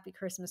 the Happy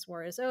Christmas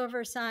War is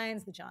Over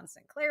signs, the John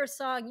Sinclair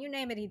song, you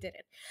name it, he did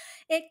it.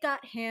 It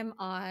got him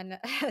on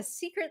a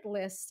secret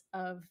list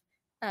of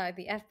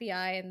the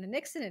FBI and the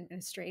Nixon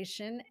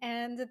administration,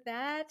 and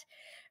that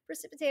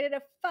precipitated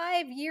a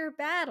 5-year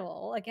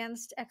battle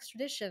against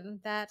extradition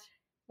that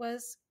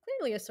was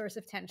clearly a source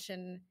of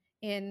tension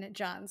in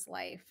John's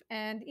life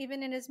and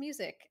even in his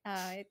music.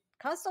 It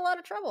caused a lot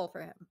of trouble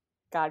for him.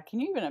 God, can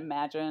you even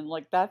imagine?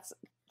 Like,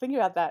 thinking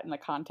about that in the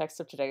context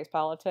of today's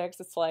politics,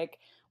 it's like,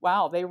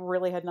 wow, they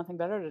really had nothing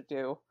better to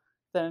do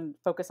than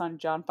focus on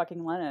John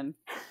fucking Lennon,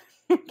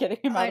 getting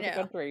him out of the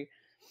country.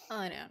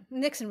 I know.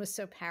 Nixon was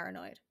so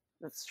paranoid.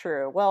 That's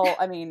true. Well,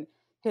 I mean,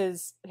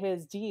 his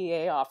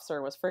DEA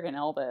officer was friggin'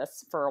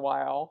 Elvis for a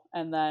while,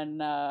 and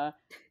then I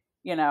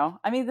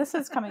mean, this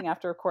is coming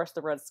after, of course,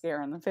 the Red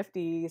Scare in the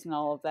 50s and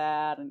all of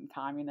that, and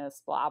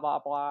communists, blah blah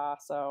blah.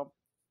 So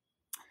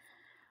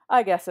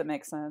I guess it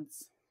makes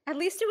sense. At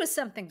least it was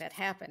something that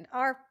happened.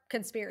 Our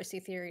conspiracy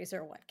theories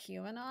are what,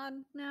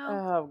 QAnon now?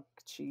 Oh,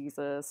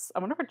 Jesus. I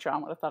wonder what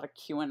John would have thought of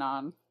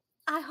QAnon.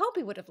 I hope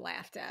he would have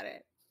laughed at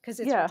it, because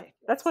it's ridiculous.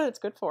 That's what it's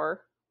good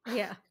for.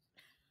 Yeah.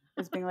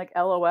 It's being like,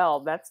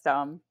 LOL, that's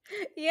dumb.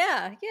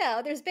 Yeah,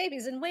 there's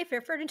babies in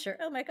Wayfair furniture.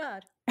 Oh my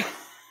God.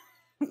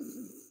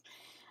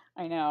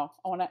 I know.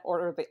 I want to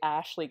order the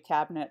Ashley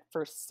cabinet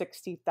for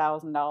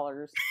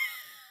 $60,000.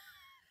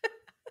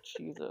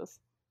 Jesus.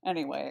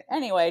 Anyway,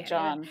 Can't even.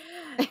 John,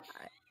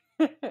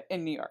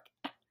 in New York.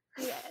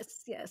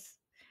 Yes, yes.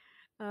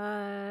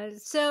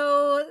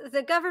 So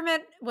the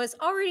government was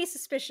already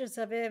suspicious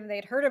of him.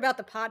 They'd heard about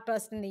the pot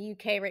bust in the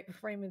UK right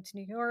before he moved to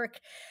New York.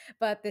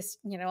 But this,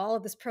 all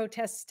of this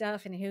protest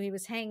stuff and who he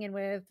was hanging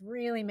with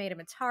really made him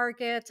a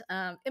target.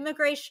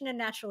 Immigration and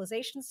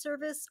Naturalization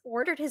Service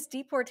ordered his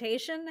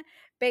deportation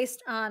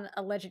based on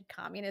alleged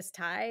communist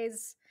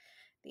ties.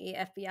 The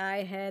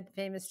FBI head,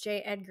 famous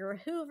J.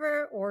 Edgar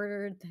Hoover,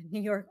 ordered the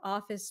New York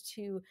office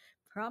to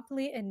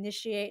promptly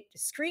initiate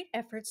discreet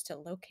efforts to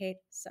locate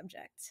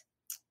subject.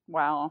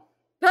 Wow.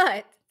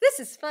 But this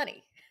is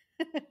funny.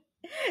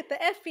 The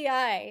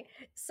FBI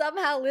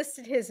somehow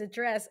listed his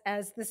address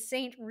as the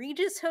St.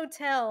 Regis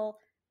Hotel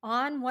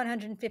on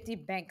 150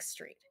 Bank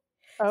Street.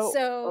 Oh,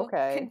 So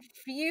okay.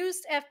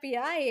 confused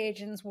FBI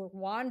agents were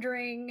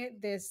wandering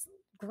this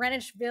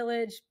Greenwich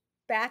Village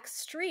back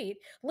street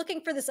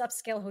looking for this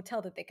upscale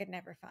hotel that they could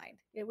never find.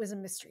 It was a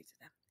mystery to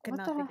them. Could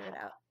What not the? figure it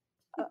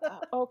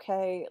out.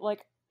 Okay,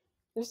 like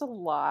there's a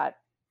lot.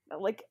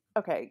 Like,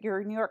 okay,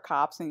 you're New York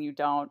cops and you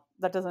don't.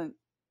 That doesn't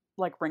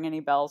like ring any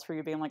bells for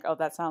you being like, oh,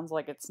 that sounds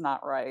like it's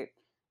not right.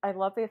 I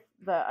love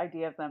the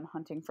idea of them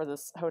hunting for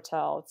this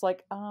hotel. It's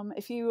like,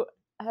 if you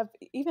have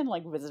even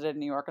like visited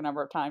New York a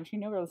number of times, you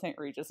know where the St.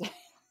 Regis is,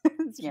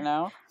 you Yeah.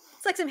 know?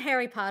 It's like some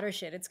Harry Potter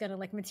shit. It's gonna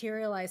like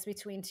materialize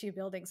between two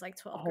buildings like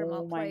 12 Oh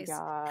Grimmauld my Place.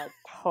 god,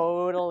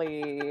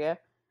 totally.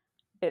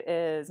 It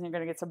is. And you're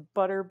gonna get some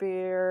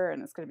butterbeer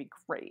and it's gonna be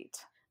great.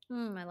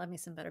 I love me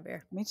some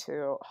butterbeer. Me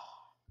too.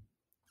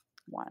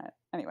 Want it.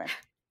 Anyway.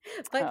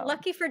 But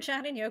lucky for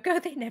John and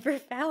Yoko, they never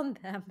found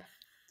them.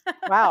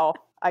 Wow,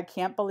 I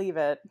can't believe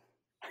it.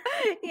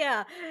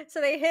 Yeah, so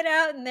they hid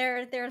out in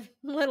their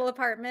little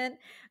apartment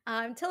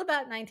until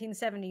about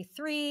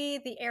 1973.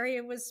 The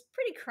area was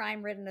pretty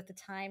crime ridden at the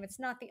time. It's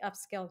not the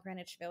upscale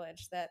Greenwich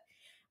Village that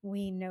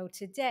we know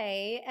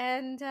today,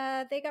 and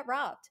they got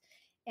robbed.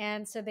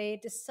 And so they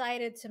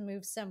decided to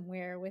move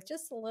somewhere with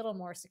just a little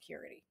more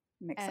security,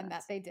 Makes and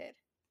that sense. they did.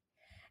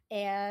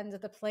 And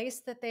the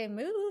place that they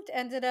moved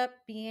ended up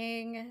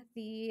being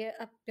the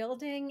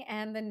building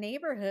and the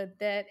neighborhood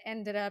that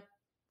ended up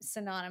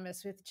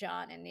synonymous with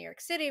John in New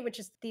York City, which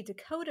is the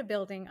Dakota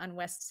Building on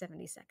West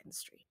 72nd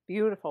Street.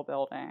 Beautiful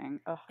building.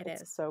 Oh, It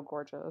it's is. so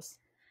gorgeous.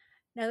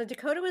 Now, the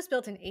Dakota was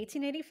built in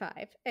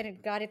 1885, and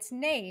it got its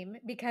name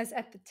because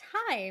at the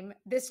time,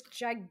 this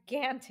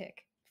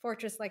gigantic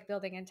fortress like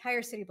building,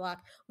 entire city block,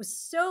 was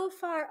so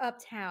far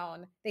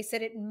uptown, they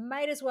said it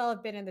might as well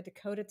have been in the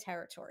Dakota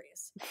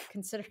Territories.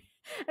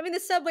 I mean, the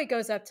subway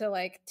goes up to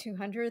like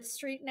 200th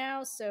Street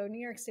now, so New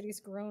York City's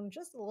grown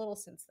just a little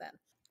since then.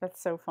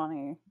 That's so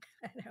funny.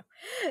 I know.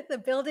 The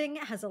building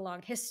has a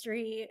long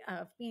history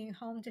of being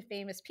home to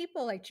famous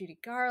people like Judy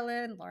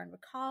Garland, Lauren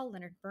Bacall,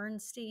 Leonard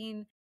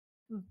Bernstein,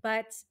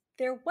 but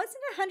there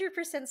wasn't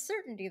 100%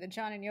 certainty that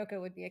John and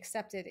Yoko would be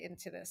accepted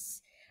into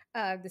this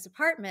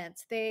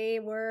apartment. They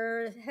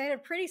had a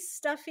pretty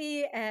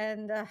stuffy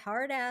and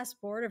hard-ass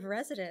board of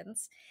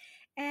residents,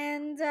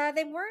 and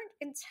they weren't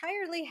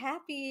entirely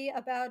happy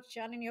about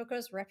John and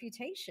Yoko's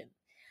reputation.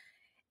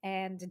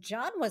 And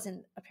John was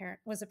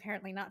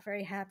apparently not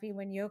very happy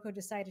when Yoko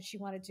decided she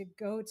wanted to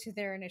go to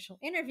their initial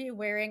interview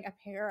wearing a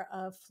pair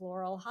of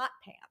floral hot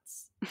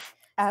pants.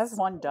 As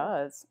one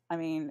does. I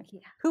mean, Yeah.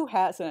 who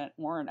hasn't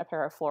worn a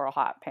pair of floral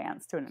hot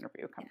pants to an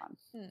interview? Come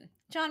on.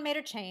 John made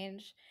her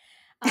change.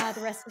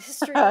 The rest of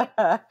history.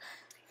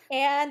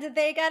 And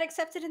they got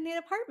accepted in the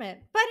apartment.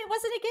 But it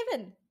wasn't a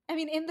given. I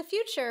mean, in the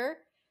future,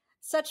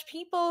 such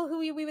people who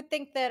we would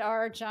think that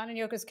are John and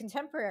Yoko's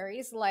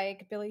contemporaries,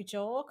 like Billy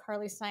Joel,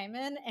 Carly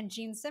Simon, and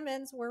Gene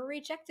Simmons, were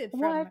rejected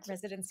from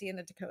residency in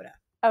the Dakota.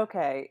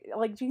 Okay,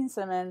 like Gene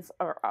Simmons,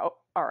 or all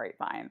right,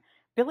 fine.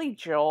 Billy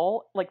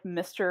Joel, like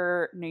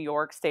Mr. New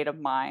York State of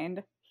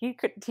Mind, he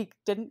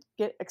didn't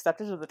get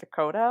accepted to the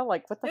Dakota.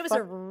 Like, what the fuck? It was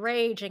a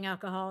raging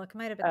alcoholic.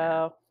 Might have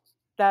been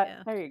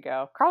there you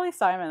go. Carly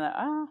Simon.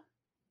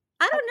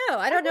 I don't know.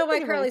 I don't know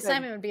why Carly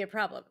Simon would be a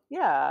problem.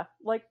 Yeah,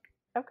 like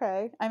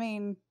okay. I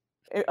mean,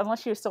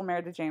 unless she was still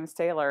married to James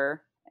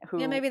Taylor,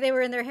 who maybe they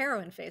were in their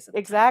heroin phase.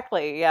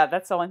 Exactly. Yeah,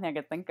 that's the only thing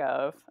I could think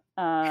of.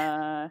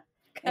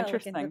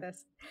 Interesting. Look into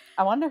this.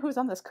 I wonder who's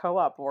on this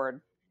co-op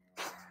board.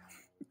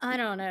 I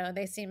don't know.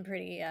 They seem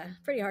pretty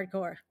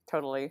hardcore.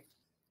 Totally.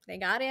 They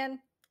got in.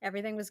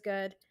 Everything was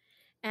good.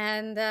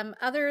 And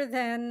other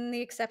than the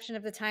exception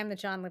of the time that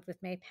John lived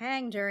with May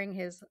Pang during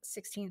his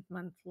 16th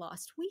month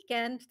lost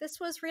weekend, this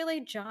was really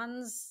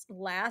John's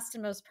last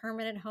and most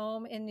permanent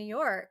home in New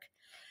York.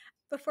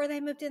 Before they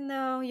moved in,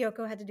 though,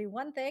 Yoko had to do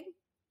one thing.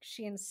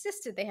 She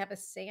insisted they have a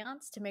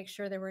seance to make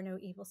sure there were no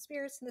evil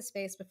spirits in the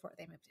space before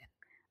they moved in.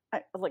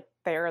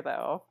 Fair,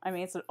 though. I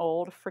mean, it's an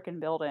old freaking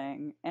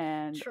building,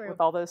 and True. with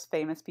all those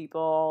famous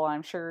people,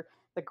 I'm sure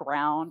the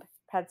ground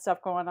had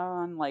stuff going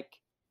on. Like,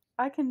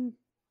 I can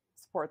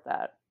support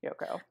that,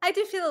 Yoko. I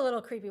do feel a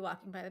little creepy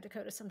walking by the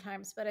Dakota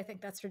sometimes, but I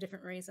think that's for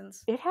different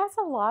reasons. It has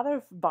a lot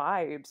of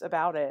vibes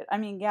about it. I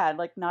mean, yeah,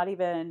 like not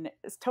even,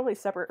 it's totally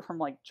separate from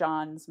like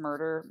John's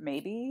murder,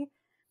 maybe,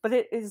 but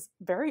it is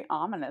very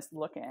ominous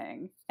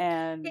looking.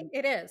 And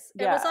It is.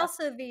 It was yeah.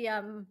 also the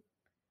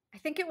I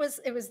think it was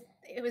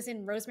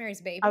in Rosemary's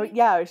Oh, Baby.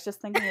 yeah, I was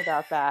just thinking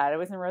about that. It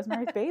was in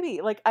Rosemary's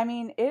Baby. Like, I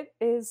mean, it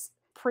is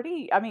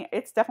pretty, I mean,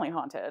 it's definitely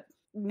haunted.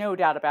 No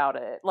doubt about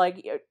it.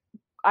 Like,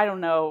 I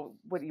don't know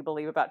what you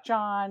believe about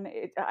John.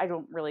 I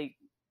don't really,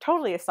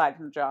 totally aside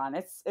from John,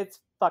 it's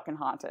fucking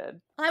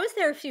haunted. I was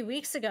there a few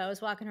weeks ago. I was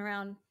walking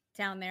around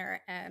down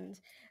there and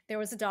there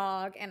was a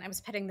dog and I was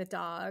petting the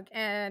dog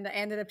and I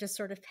ended up just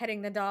sort of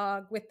petting the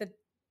dog with the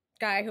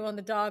guy who owned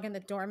the dog and the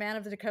doorman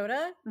of the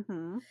Dakota.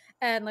 Hmm.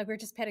 And like we were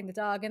just petting the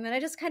dog and then I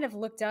just kind of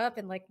looked up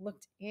and like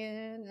looked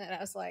in and I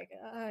was like,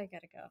 oh, I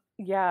gotta go.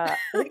 Yeah.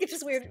 Like it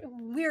just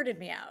weirded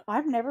me out.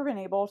 I've never been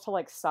able to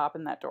like stop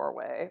in that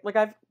doorway. Like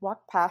I've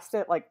walked past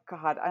it like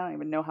God, I don't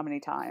even know how many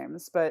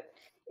times, but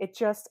it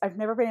just I've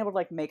never been able to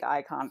like make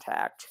eye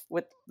contact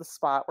with the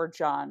spot where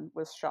John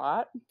was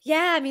shot.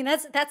 Yeah, I mean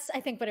that's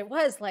I think what it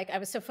was. Like I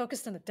was so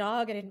focused on the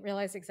dog, I didn't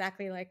realize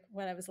exactly like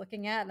what I was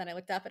looking at, and then I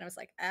looked up and I was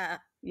like, no.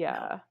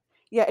 Yeah.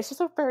 Yeah, it's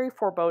just a very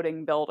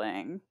foreboding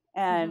building.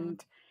 Hmm.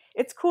 And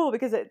it's cool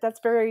because that's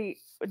very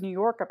New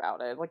York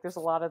about it. Like there's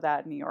a lot of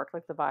that in New York.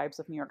 Like the vibes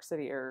of New York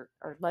City are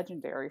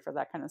legendary for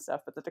that kind of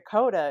stuff. But the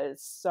Dakota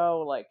is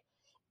so like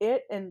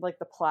it and like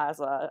the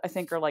plaza, I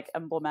think are like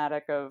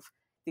emblematic of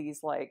these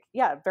like,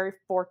 yeah, very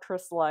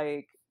fortress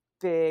like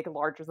big,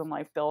 larger than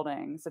life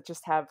buildings that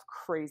just have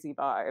crazy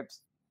vibes.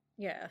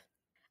 Yeah.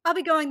 I'll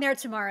be going there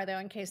tomorrow though,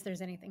 in case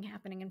there's anything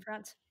happening in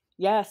front.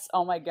 Yes.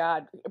 Oh my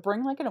God.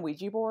 Bring like an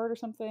Ouija board or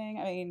something.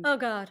 I mean, Oh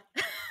God.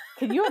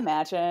 can you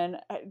imagine?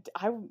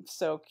 I'm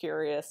so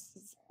curious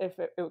if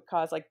it would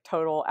cause like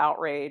total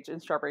outrage in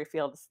Strawberry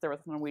Fields if there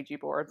was an Ouija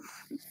board.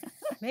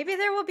 Maybe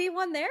there will be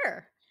one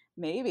there.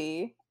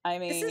 Maybe. I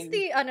This is mean,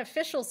 the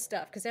unofficial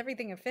stuff because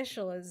everything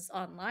official is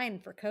online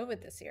for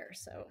COVID this year,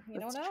 so you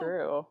don't that's know.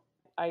 true.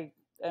 I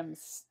am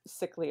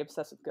sickly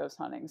obsessed with ghost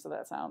hunting, so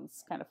that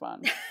sounds kind of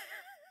fun.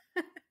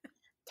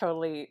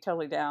 Totally,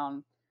 totally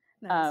down.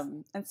 Nice.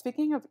 And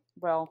speaking of,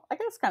 well, I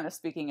guess kind of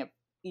speaking of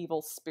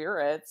evil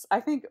spirits, I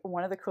think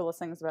one of the coolest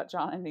things about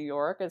John in New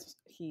York is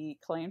he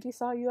claimed he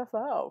saw a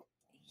UFO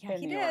Yeah, in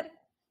he New York. did.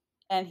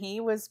 And he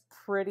was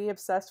pretty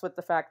obsessed with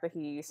the fact that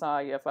he saw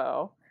a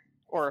UFO,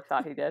 or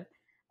thought he did.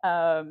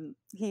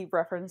 He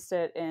referenced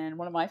it in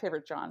one of my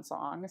favorite John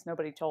songs,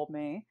 "Nobody Told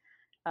Me,"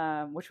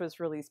 which was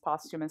released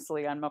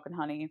posthumously on Milk and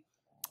Honey.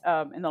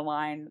 In the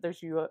line,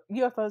 "There's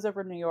UFOs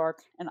over New York,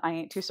 and I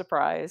ain't too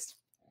surprised."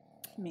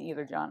 Me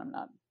either, John.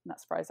 I'm not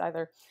surprised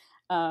either.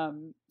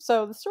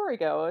 So the story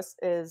goes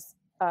is,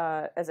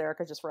 as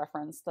Erica just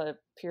referenced, the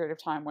period of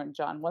time when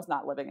John was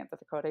not living at the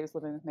Dakota. He was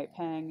living with May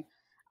Pang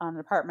on an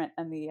apartment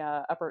in the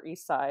Upper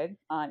East Side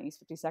on East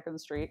 52nd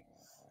Street.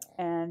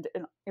 And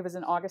it was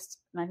in August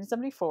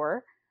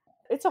 1974.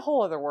 It's a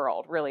whole other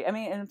world, really. I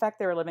mean, in fact,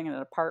 they were living in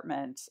an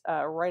apartment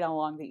right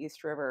along the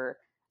East River,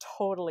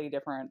 totally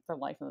different than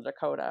life in the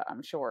Dakota,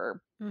 I'm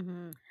sure.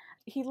 Mm-hmm.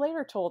 He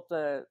later told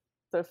the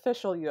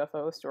official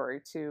UFO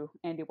story to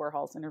Andy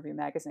Warhol's Interview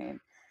magazine.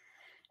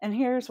 And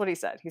here's what he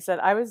said. He said,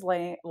 "I was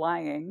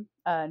lying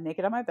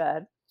naked on my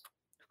bed."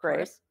 Of Great.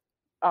 course.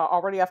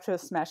 Already off to a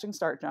smashing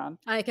start, John.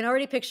 I can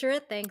already picture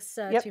it. Thanks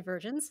Yep. to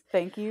Virgins.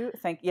 Thank you.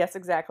 Yes,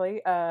 exactly.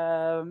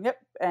 Yep.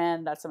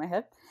 And that's in my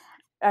head.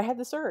 I had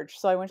this urge,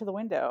 so I went to the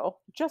window,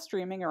 just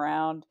dreaming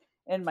around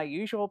in my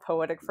usual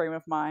poetic frame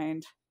of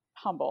mind.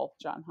 Humble,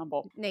 John,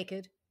 humble.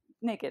 Naked.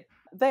 Naked.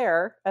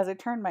 There, as I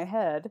turned my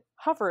head,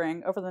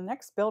 hovering over the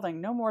next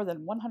building no more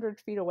than 100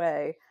 feet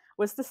away,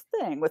 was this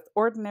thing with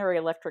ordinary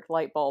electric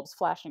light bulbs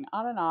flashing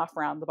on and off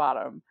round the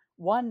bottom,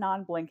 one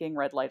non blinking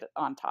red light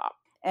on top.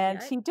 And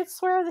Yeah. he did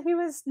swear that he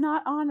was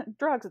not on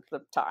drugs at the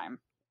time.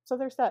 So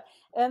there's that.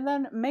 And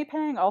then May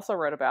Pang also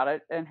wrote about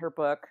it in her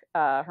book,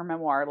 her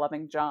memoir,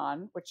 Loving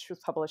John, which was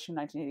published in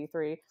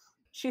 1983.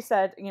 She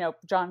said,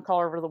 John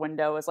called her over to the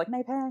window, was like,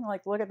 "May Pang,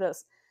 like, look at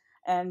this."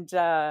 And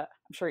I'm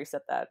sure he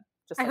said that.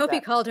 Just I like hope he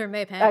that. called her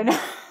May I Pang. know.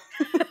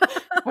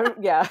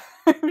 Yeah,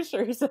 I'm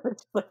sure he said it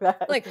just like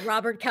that. Like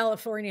Robert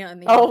California in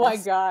the Oh my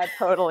office. God,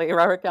 totally.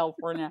 Robert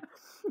California.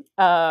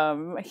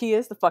 He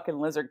is the fucking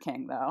Lizard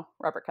King, though.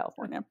 Robert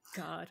California.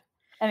 God.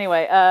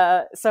 Anyway,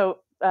 so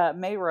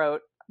May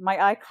wrote, "My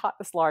eye caught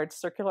this large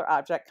circular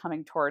object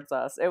coming towards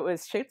us. It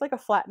was shaped like a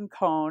flattened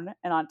cone,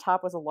 and on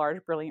top was a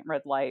large, brilliant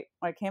red light.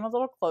 When I came a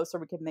little closer,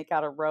 we could make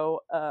out a row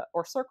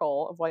or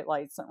circle of white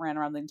lights that ran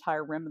around the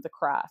entire rim of the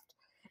craft.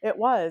 It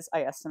was,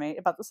 I estimate,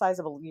 about the size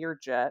of a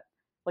Learjet.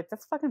 Like,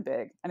 that's fucking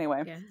big.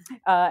 Anyway, Yeah.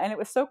 And it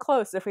was so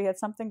close, if we had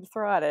something to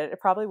throw at it, it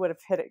probably would have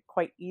hit it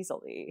quite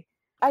easily.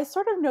 I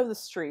sort of know the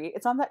street.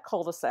 It's on that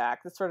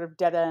cul-de-sac that sort of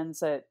dead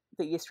ends at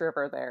the East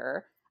River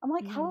there. I'm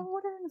like, how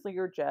would a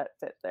Learjet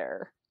fit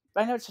there?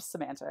 I know it's just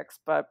semantics,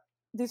 but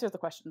these are the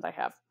questions I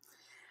have.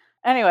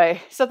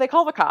 Anyway, so they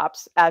call the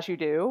cops, as you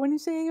do when you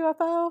see a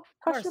UFO?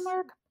 Question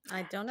mark.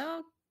 I don't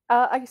know.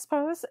 I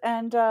suppose.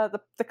 And the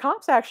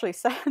cops actually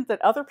said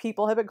that other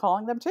people had been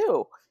calling them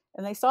too,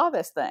 and they saw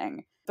this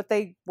thing, but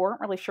they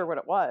weren't really sure what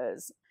it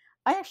was.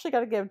 I actually got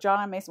to give John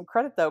and May some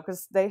credit though,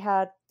 because they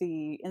had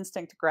the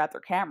instinct to grab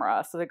their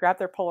camera. So they grabbed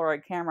their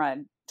Polaroid camera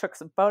and took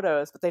some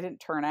photos, but they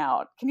didn't turn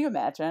out. Can you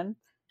imagine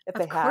if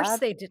they Of course had?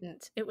 they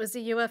didn't. It was a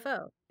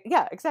UFO.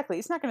 Yeah, exactly.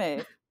 It's not going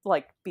to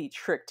like be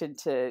tricked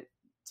into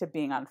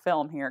being on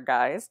film here,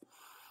 guys.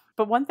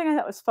 But one thing I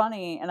thought was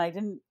funny, and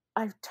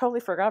I totally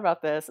forgot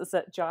about this, is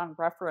that John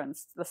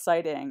referenced the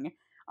sighting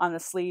on the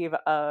sleeve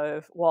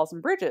of Walls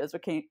and Bridges,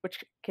 which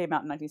came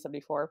out in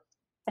 1974.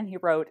 And he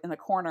wrote in the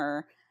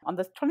corner, on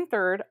the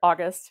 23rd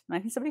August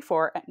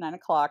 1974 at 9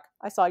 o'clock,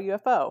 I saw a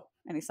UFO.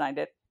 And he signed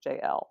it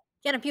JL.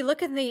 Yeah, and if you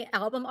look at the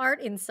album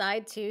art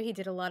inside too, he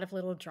did a lot of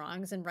little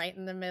drawings, and right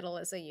in the middle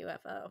is a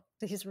UFO.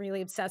 So he's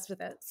really obsessed with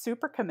it.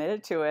 Super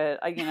committed to it.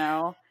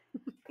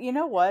 You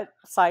know what?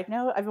 Side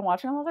note, I've been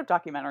watching a lot of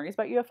documentaries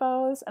about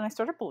UFOs, and I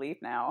sort of believe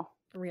now.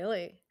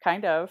 Really?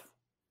 Kind of.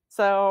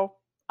 So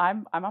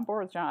I'm on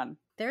board with John.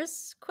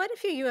 There's quite a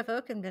few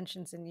UFO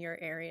conventions in your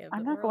area of I'm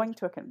the not world. going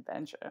to a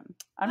convention.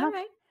 I'm All not.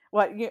 right.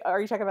 What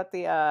are you talking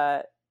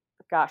about?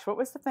 Gosh, what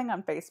was the thing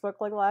on Facebook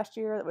like last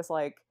year that was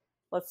like,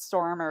 let's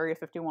storm Area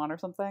 51 or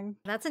something?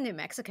 That's in New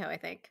Mexico, I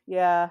think.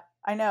 Yeah,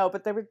 I know,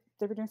 but they were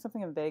doing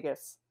something in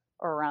Vegas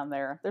or around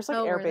there. There's like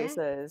Oh, air were they?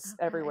 bases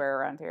Okay. everywhere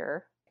around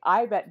here.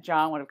 I bet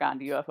John would have gone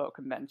to UFO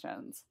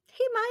conventions.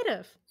 He might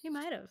have. He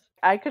might have.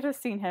 I could have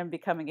seen him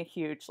becoming a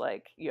huge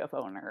like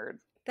UFO nerd.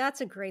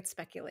 That's a great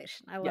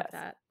speculation. I love Yes.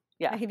 that.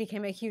 Yeah. He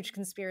became a huge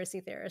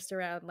conspiracy theorist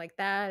around like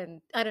that,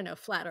 and I don't know,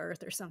 flat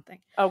Earth or something.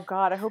 Oh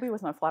God, I hope he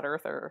wasn't a flat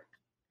earther.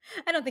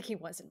 I don't think he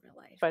was in real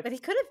life, But- but he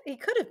could have. He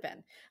could have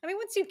been. I mean,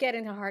 once you get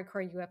into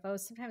hardcore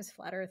UFOs, sometimes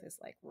flat Earth is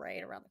like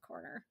right around the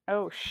corner.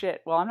 Oh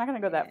shit. Well, I'm not going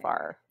to go that Yeah.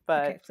 far,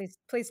 but Okay,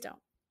 please don't.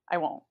 I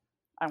won't.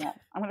 I'm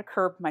going to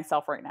curb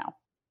myself right now.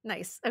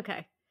 Nice.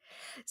 Okay.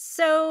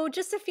 So,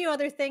 just a few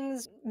other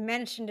things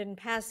mentioned in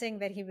passing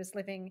that he was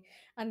living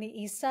on the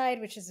east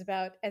side, which is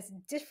about as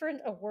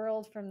different a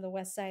world from the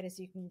west side as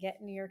you can get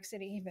in New York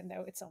City, even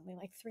though it's only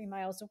like 3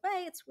 miles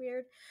away. It's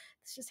weird.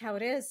 It's just how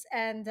it is.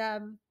 And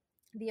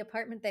the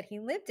apartment that he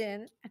lived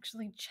in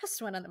actually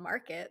just went on the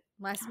market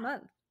last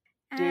month.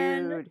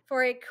 And Dude.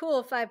 for a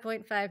cool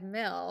 5.5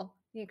 mil,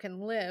 you can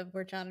live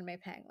where John and May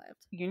Pang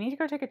lived. You need to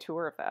go take a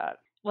tour of that.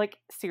 Like,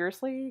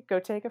 seriously, go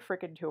take a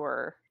freaking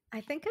tour. I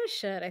think I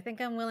should. I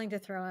think I'm willing to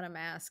throw on a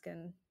mask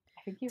and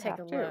I think you take a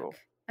have to. look.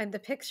 And the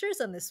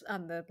pictures on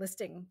the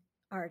listing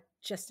are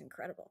just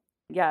incredible.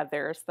 Yeah,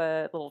 there's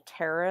the little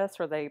terrace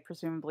where they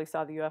presumably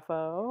saw the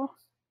UFO.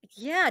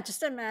 Yeah,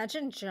 just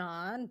imagine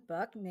John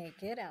buck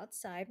naked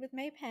outside with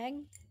May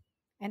Pang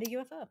and a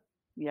UFO.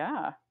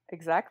 Yeah,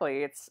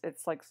 exactly. It's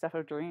like stuff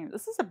of dreams.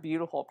 This is a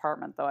beautiful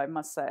apartment, though, I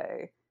must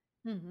say.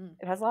 Mm-hmm.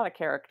 It has a lot of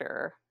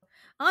character.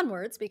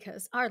 Onwards,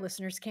 because our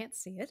listeners can't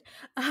see it,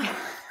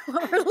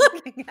 what we're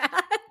looking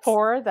at.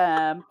 Poor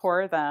them.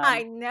 Poor them.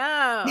 I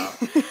know.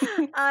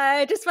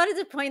 I just wanted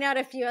to point out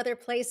a few other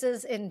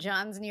places in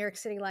John's New York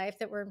City life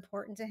that were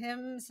important to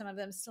him. Some of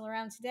them still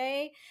around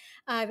today.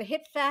 The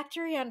Hit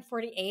Factory on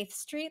 48th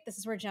Street. This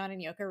is where John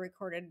and Yoko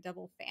recorded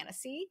Double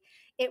Fantasy.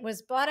 It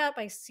was bought out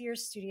by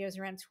Sears Studios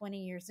around 20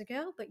 years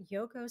ago, but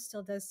Yoko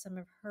still does some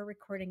of her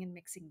recording and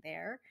mixing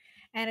there.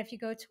 And if you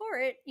go tour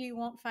it, you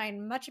won't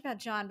find much about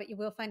John, but you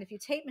will find a few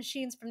tape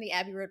machines from the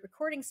Abbey Road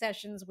recording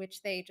sessions,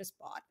 which they just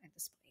bought and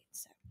displayed.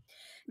 So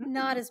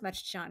not as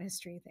much John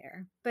history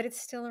there, but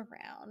it's still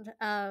around.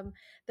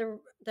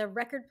 The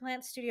Record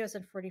Plant Studios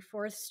on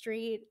 44th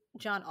Street,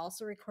 John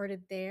also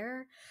recorded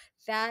there.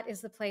 That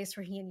is the place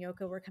where he and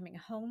Yoko were coming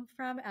home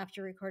from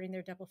after recording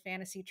their Double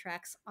Fantasy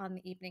tracks on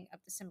the evening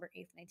of December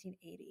 8th,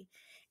 1980.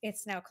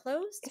 It's now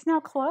closed. It's now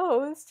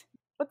closed.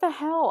 What the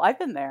hell? I've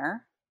been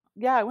there.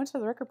 Yeah, I went to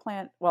the record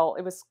plant. Well,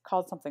 it was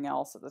called something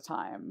else at the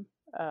time.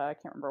 I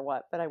can't remember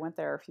what, but I went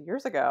there a few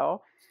years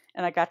ago,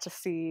 and I got to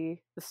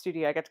see the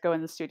studio. I got to go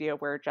in the studio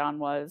where John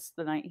was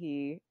the night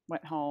he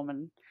went home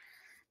and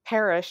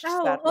perished.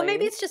 Oh, sadly. well,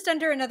 maybe it's just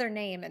under another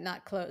name and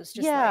not closed.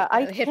 Just Yeah,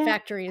 like I Hit can't-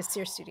 Factory is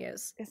Sears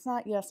Studios. It's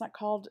not. Yeah, it's not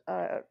called.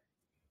 Yeah,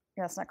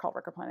 it's not called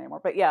record plant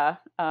anymore. But yeah,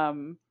 I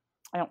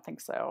don't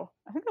think so.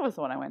 I think that was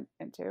the one I went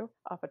into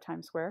off of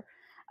Times Square.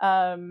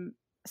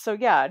 So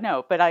yeah,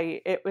 no, but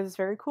it was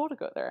very cool to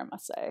go there, I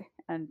must say,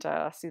 and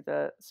see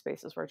the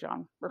spaces where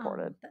John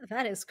recorded.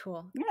 That is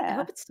cool. I Yeah.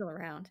 hope it's still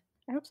around.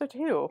 I hope so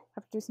too.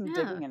 Have to do some Yeah.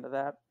 digging into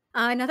that.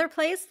 Another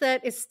place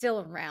that is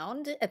still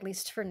around, at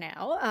least for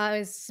now,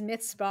 is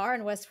Smith's Bar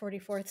on West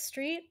 44th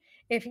Street.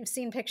 If you've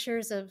seen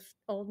pictures of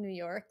old New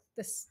York,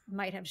 this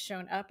might have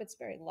shown up. It's a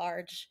very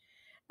large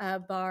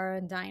bar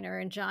and diner,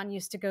 and John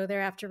used to go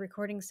there after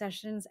recording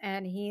sessions,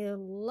 and he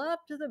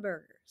loved the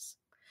burgers.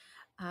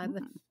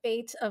 The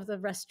fate of the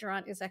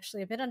restaurant is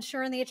actually a bit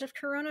unsure in the age of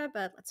Corona,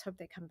 but let's hope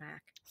they come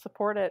back.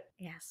 Support it.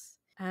 Yes.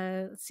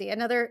 Let's see.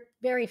 Another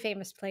very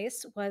famous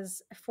place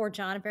was for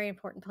John, a very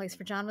important place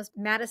for John was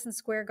Madison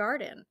Square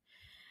Garden.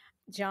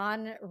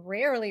 John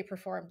rarely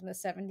performed in the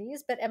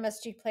 70s, but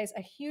MSG plays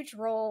a huge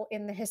role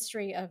in the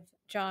history of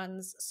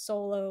John's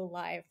solo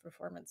live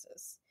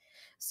performances.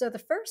 So the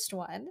first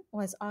one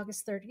was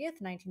August 30th,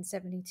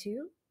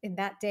 1972. In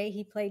that day,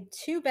 he played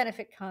 2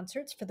 benefit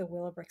concerts for the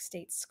Willowbrook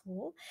State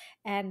School,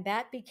 and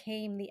that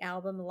became the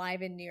album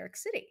Live in New York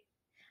City.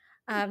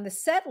 The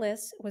set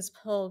list was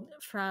pulled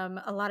from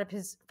a lot of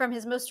his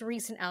most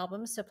recent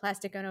albums, so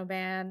Plastic Ono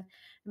Band,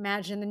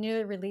 Imagine, the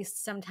newly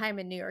released Sometime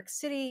in New York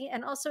City,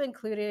 and also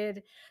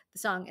included the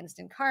song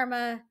Instant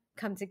Karma,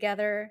 Come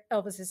Together,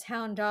 Elvis's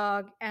Hound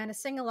Dog, and a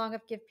sing-along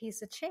of Give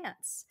Peace a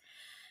Chance.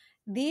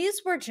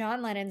 These were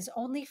John Lennon's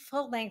only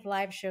full-length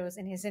live shows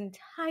in his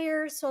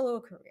entire solo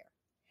career.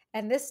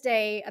 And this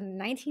day, in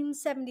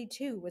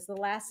 1972, was the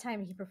last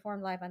time he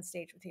performed live on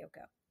stage with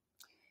Yoko.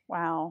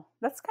 Wow,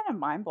 that's kind of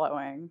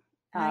mind-blowing.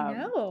 I I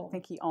know.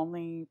 think he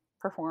only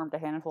performed a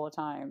handful of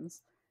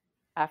times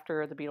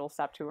after the Beatles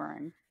stopped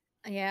touring.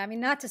 Yeah, I mean,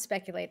 not to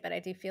speculate, but I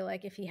do feel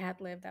like if he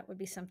had lived, that would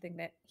be something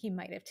that he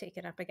might have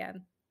taken up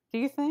again. Do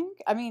you think?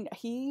 I mean,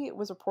 he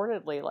was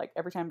reportedly like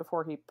every time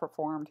before he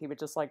performed, he would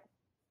just like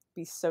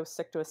be so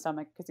sick to his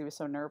stomach because he was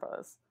so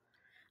nervous.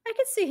 I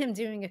could see him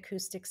doing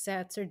acoustic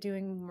sets or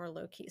doing more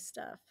low-key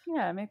stuff.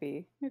 Yeah,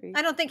 maybe, maybe.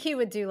 I don't think he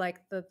would do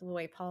like the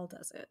way Paul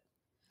does it.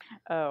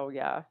 Oh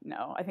yeah,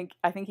 no. I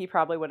think he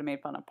probably would have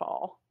made fun of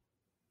Paul.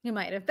 He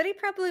might have, but he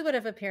probably would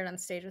have appeared on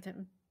stage with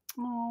him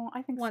Oh,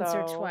 I think once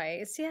or so.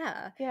 twice.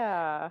 Yeah.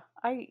 Yeah,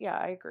 I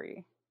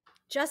agree.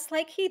 Just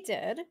like he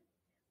did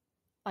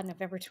on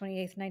November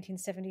 28th,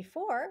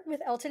 1974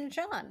 with Elton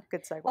John.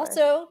 Good segue.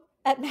 Also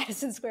at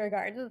Madison Square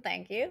Garden,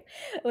 thank you,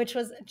 which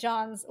was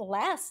John's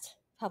last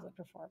public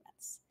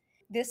performance.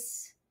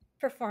 This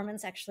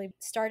performance actually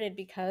started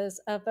because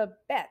of a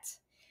bet.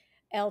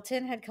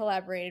 Elton had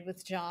collaborated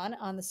with John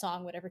on the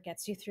song Whatever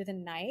Gets You Through the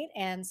Night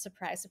and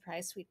surprise,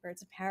 surprise, Sweet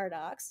Birds of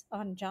Paradox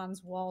on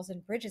John's Walls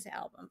and Bridges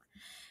album.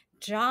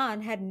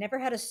 John had never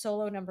had a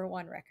solo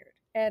 #1 record.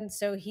 And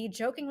so he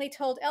jokingly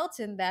told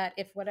Elton that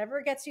if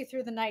Whatever Gets You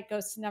Through the Night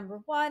goes to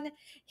 #1,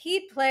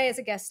 he'd play as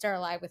a guest star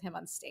live with him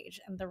on stage.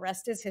 And the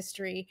rest is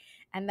history.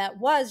 And that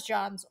was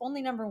John's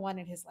only #1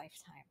 in his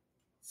lifetime.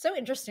 So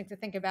interesting to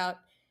think about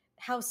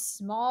how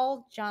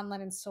small John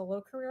Lennon's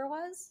solo career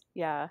was.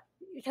 Yeah.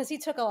 Because he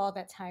took all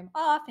that time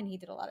off and he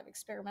did a lot of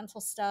experimental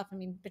stuff. I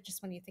mean, but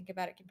just when you think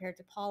about it compared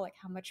to Paul, like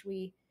how much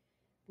we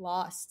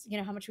lost,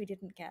 how much we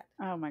didn't get.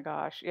 Oh my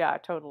gosh. Yeah,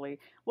 totally.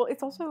 Well,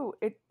 it's also,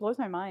 it blows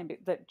my mind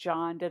that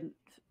John didn't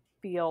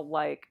feel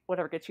like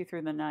Whatever Gets You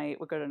Through the Night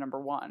would go to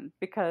 #1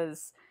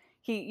 because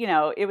he,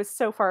 it was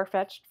so far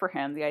fetched for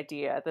him, the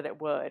idea that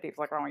it would. He was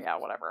like, oh yeah,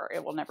 whatever.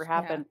 It will never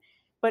happen. Yeah.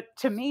 But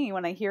to me,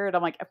 when I hear it,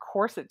 I'm like, of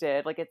course it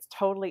did. Like, it's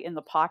totally in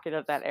the pocket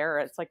of that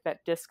era. It's like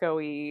that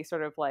disco-y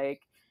sort of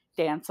like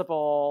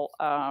danceable,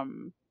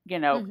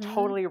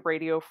 totally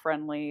radio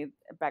friendly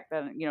back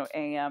then,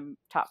 AM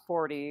top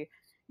 40.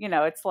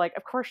 It's like,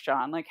 of course,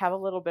 John, like have a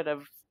little bit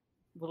of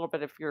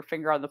your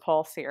finger on the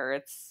pulse here.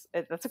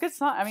 That's a good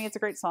song. I mean, it's a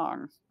great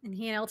song. And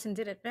he and Elton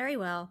did it very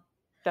well.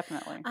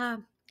 Definitely.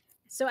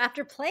 So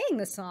after playing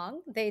the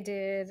song, they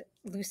did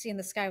Lucy in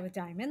the Sky with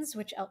Diamonds,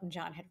 which Elton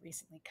John had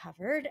recently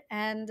covered.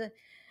 And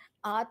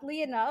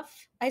oddly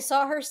enough, I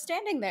saw her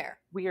standing there.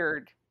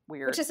 Weird.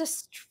 Which is a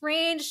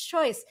strange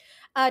choice.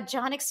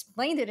 John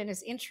explained it in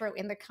his intro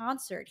in the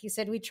concert. He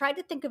said, we tried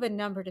to think of a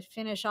number to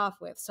finish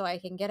off with so I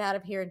can get out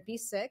of here and be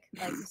sick.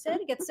 Like you said,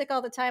 he gets sick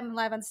all the time and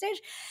live on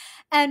stage.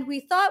 And we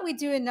thought we'd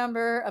do a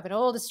number of an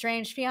old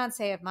estranged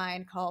fiance of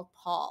mine called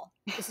Paul.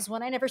 This is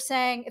one I never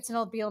sang. It's an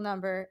old Beatle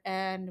number,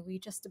 and we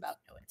just about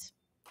know it.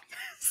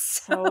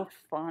 So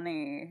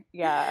funny.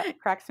 Yeah,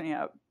 it cracks me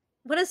up.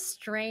 What a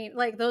strange,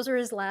 those are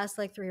his last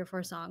 3 or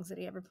 4 songs that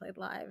he ever played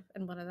live.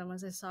 And one of them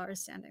was I Saw Her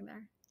Standing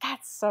There.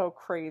 That's so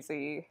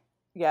crazy.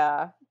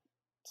 Yeah.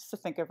 Just to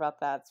think about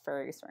that, it's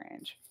very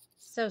strange.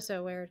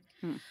 So weird.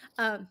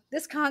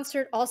 This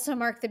concert also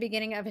marked the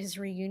beginning of his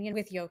reunion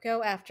with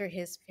Yoko after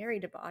his very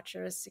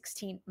debaucherous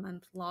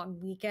 16-month-long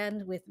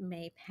weekend with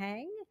May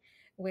Pang,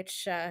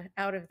 which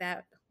out of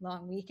that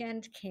long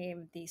weekend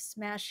came the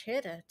smash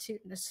hit, A Toot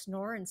and a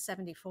Snore in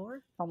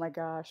 74. Oh my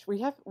gosh.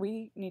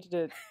 We needed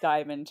to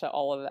dive into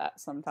all of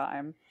that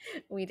sometime.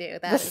 We do.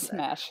 That is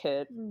smash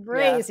hit.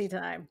 Crazy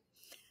time.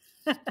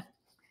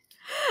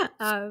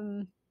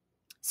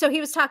 So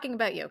he was talking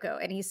about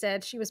Yoko, and he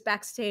said she was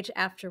backstage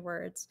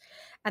afterwards,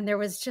 and there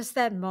was just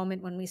that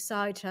moment when we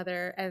saw each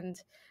other,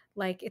 and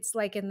it's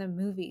like in the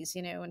movies,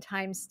 when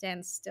time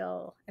stands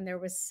still, and there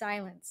was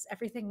silence.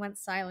 Everything went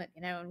silent,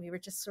 and we were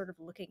just sort of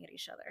looking at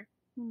each other.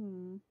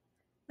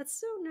 That's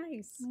so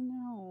nice. I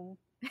know.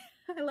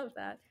 I love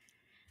that.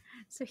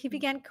 So he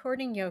began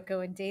courting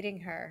Yoko and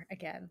dating her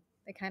again.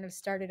 They kind of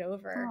started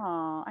over.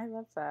 Oh, I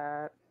love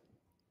that.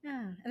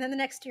 Yeah. And then the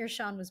next year,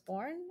 Sean was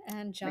born,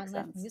 and John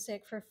left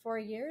music for 4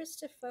 years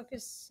to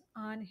focus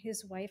on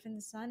his wife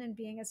and son and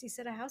being, as he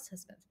said, a house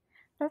husband.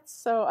 That's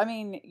so, I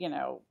mean,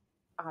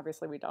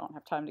 obviously we don't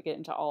have time to get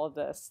into all of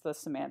this, the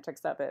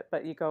semantics of it,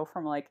 but you go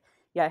from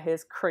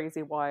his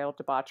crazy, wild,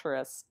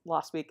 debaucherous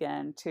Lost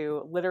Weekend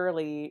to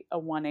literally a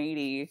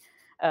 180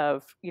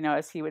 of,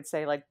 as he would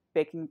say,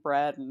 baking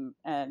bread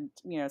and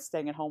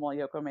staying at home while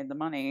Yoko made the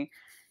money.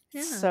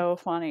 Yeah. It's so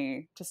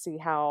funny to see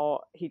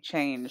how he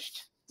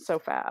changed so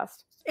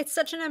fast. It's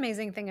such an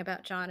amazing thing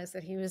about John is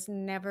that he was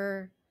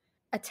never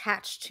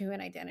attached to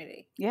an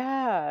identity.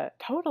 Yeah,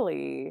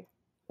 totally.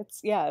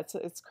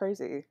 It's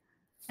crazy.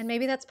 And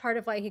maybe that's part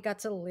of why he got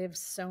to live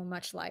so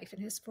much life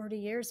in his 40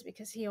 years,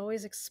 because he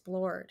always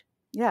explored.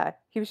 Yeah,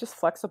 he was just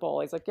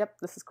flexible. He's like, "Yep,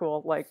 this is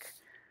cool." Like,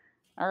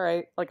 all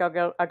right, like I'll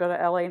go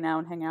to LA now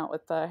and hang out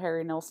with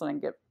Harry Nilsson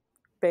and get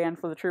banned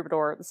for the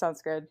Troubadour. This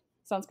sounds good.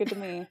 Sounds good to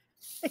me.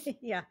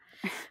 Yeah.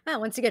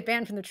 Well, once you get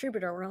banned from the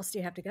Troubadour, where else do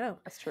you have to go?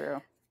 That's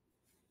true.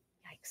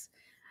 Yikes.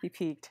 He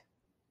peaked.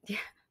 Yeah.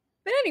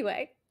 But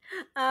anyway,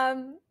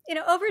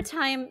 over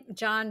time,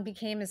 John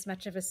became as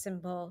much of a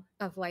symbol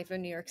of life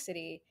in New York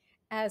City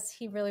as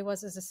he really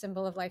was as a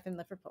symbol of life in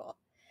Liverpool.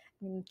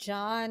 I mean,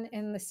 John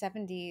in the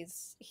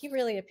 70s, he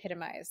really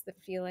epitomized the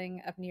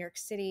feeling of New York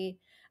City,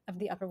 of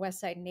the Upper West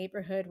Side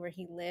neighborhood where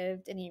he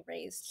lived and he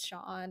raised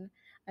Sean.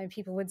 I mean,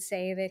 people would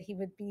say that he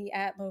would be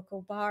at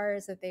local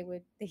bars, that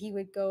he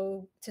would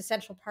go to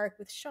Central Park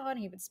with Sean.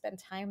 He would spend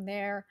time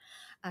there.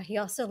 He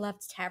also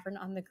loved Tavern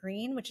on the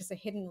Green, which is a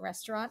hidden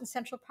restaurant in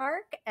Central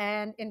Park.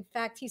 And in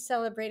fact, he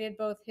celebrated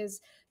both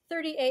his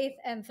 38th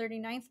and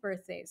 39th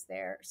birthdays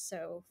there.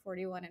 So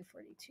 41 and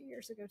 42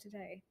 years ago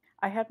today.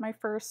 I had my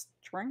first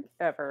drink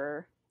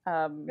ever.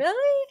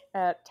 Really?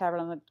 At Tavern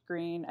on the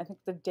Green, I think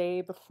the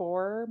day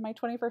before my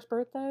 21st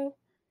birthday.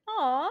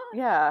 Aw.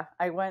 Yeah,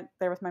 I went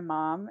there with my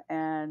mom,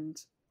 and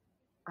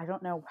I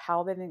don't know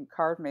how they didn't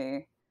card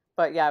me.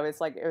 But yeah, it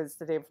was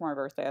the day before my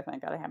birthday, I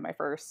think. I had my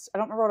first. I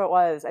don't remember what it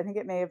was. I think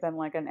it may have been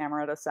like an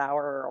amaretto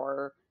sour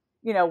or,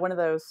 one of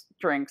those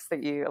drinks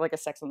that you, like a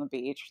Sex on the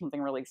Beach,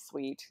 something really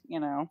sweet,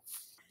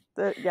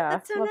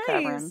 That's so love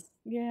Tavern. nice.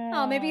 Yeah.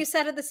 Oh, maybe you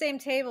sat at the same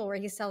table where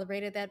he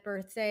celebrated that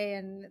birthday,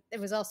 and it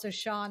was also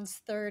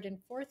Sean's third and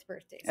fourth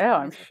birthdays. Oh,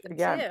 I'm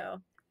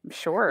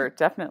sure,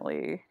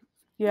 definitely.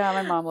 Yeah,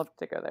 my mom loved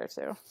to go there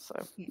too. So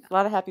a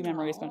lot of happy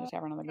memories going to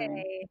Tavern on the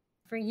Green.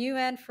 For you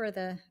and for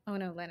the Oh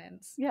No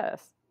Lennons.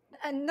 Yes.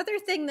 Another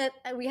thing that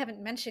we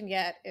haven't mentioned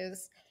yet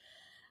is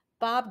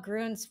Bob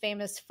Gruen's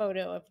famous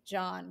photo of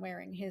John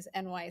wearing his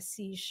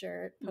NYC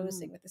shirt,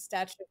 posing with the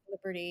Statue of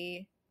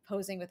Liberty,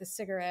 posing with a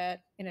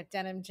cigarette in a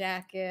denim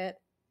jacket.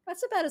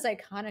 That's about as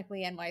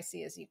iconically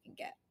NYC as you can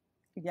get.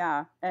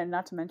 Yeah, and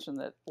not to mention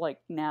that, like,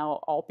 now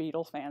all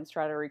Beatles fans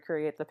try to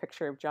recreate the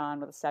picture of John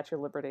with the Statue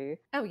of Liberty.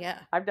 Oh, yeah.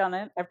 I've done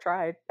it. I've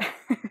tried.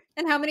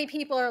 And how many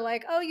people are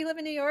like, oh, you live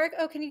in New York?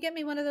 Oh, can you get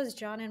me one of those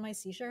John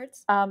NYC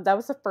shirts? That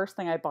was the first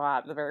thing I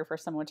bought the very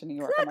first time I went to New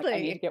York. Exactly. I'm like,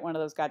 I need to get one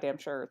of those goddamn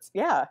shirts.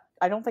 Yeah,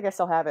 I don't think I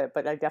still have it,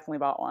 but I definitely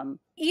bought one.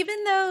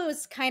 Even though it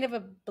was kind of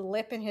a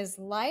blip in his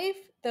life,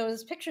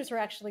 those pictures were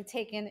actually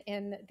taken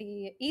in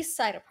the East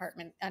Side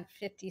apartment on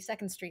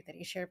 52nd Street that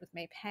he shared with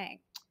May Pang.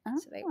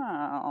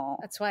 Oh.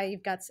 That's why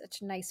you've got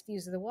such nice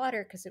views of the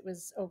water, because it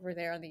was over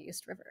there on the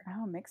East River.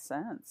 Oh, makes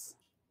sense.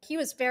 He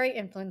was very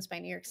influenced by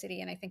New York City,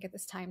 and I think at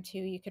this time, too,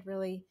 you could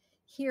really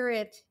hear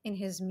it in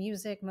his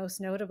music, most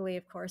notably,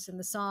 of course, in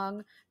the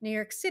song New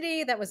York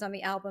City that was on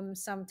the album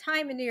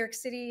Sometime in New York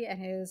City, and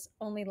his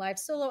only live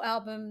solo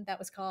album that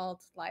was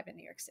called Live in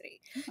New York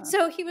City. Yeah.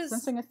 So he was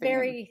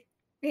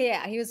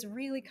he was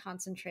really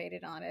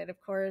concentrated on it.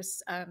 Of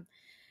course,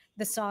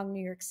 the song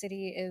New York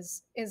City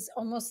is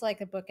almost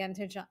like a bookend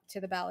to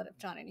the Ballad of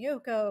John and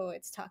Yoko.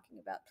 It's talking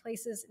about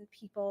places and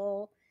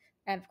people,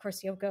 and of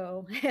course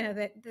Yoko,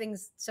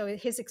 things. So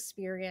his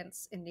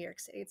experience in New York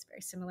City, it's a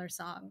very similar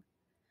song.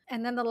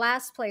 And then the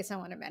last place I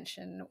want to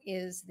mention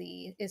is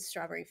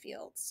Strawberry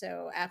Fields.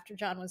 So after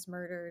John was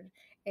murdered,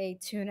 a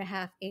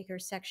 2.5-acre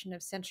section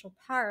of Central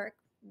Park,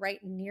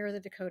 right near the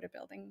Dakota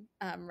Building,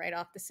 right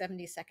off the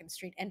 72nd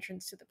Street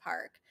entrance to the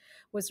park,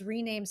 was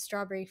renamed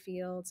Strawberry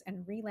Fields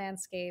and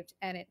re-landscaped,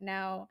 and it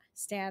now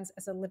stands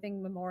as a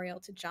living memorial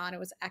to John. It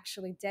was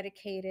actually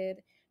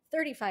dedicated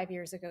 35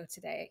 years ago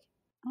today.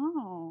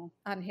 Oh.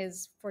 On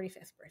his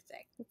 45th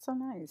birthday. That's so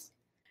nice.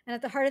 And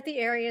at the heart of the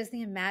area is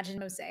the Imagine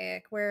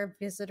Mosaic, where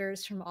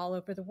visitors from all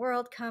over the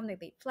world come. They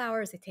leave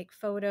flowers, they take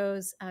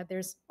photos.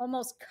 There's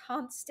almost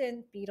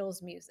constant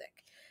Beatles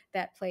music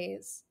that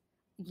plays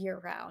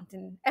year-round.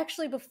 And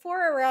actually,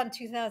 before around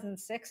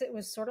 2006, it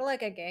was sort of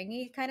like a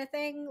gangy kind of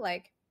thing.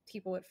 Like,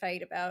 people would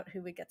fight about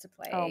who would get to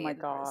play. Oh my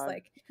God. There was,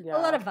 like, a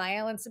lot of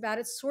violence about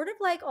it. Sort of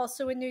like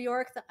also in New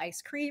York, the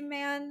Ice Cream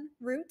Man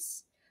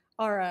roots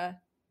are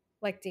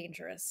like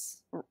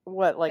dangerous.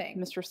 What, like thing.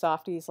 Mr.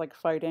 Softy's like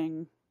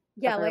fighting?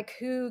 Yeah, like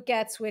who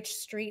gets which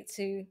street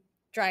to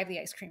drive the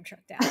ice cream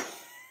truck down.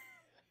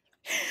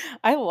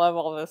 I love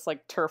all this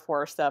like turf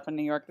war stuff in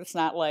New York. It's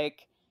not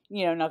like,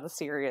 not the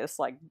serious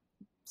like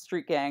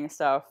street gang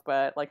stuff,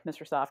 but like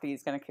Mr.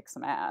 Softy's gonna kick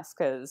some ass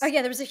because. Oh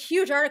yeah, there was a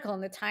huge article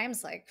in the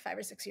Times like 5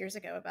 or 6 years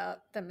ago about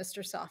the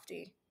Mr.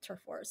 Softy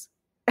turf wars.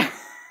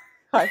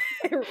 I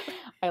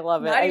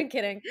love it. Not even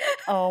kidding.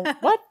 Oh,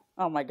 what?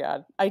 Oh my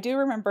God. I do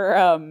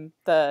remember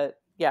the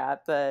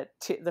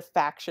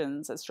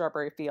factions at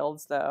Strawberry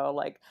Fields though.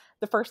 Like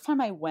the first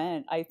time I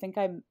went, I think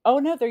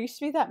there used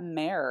to be that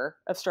mayor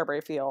of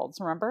Strawberry Fields,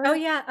 remember? Oh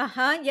yeah,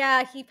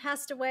 yeah, he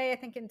passed away I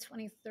think in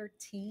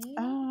 2013.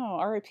 Oh,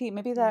 R.I.P.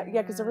 Maybe that,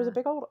 because there was a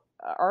big old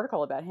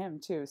article about him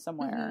too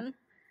somewhere.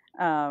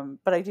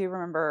 But I do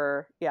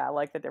remember,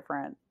 like the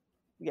different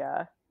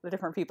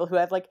people who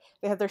had like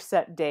they had their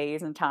set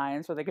days and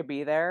times where they could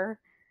be there,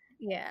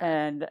 Yeah,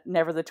 and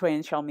never the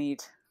twain shall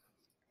meet.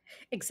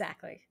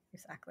 exactly.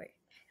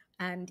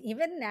 And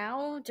even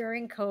now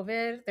during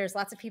COVID, there's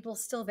lots of people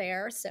still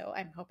there. So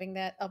I'm hoping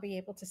that I'll be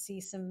able to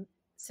see some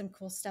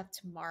cool stuff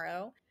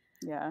tomorrow.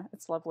 Yeah,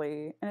 it's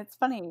lovely. And it's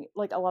funny,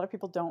 like a lot of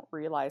people don't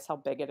realize how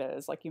big it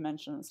is. Like you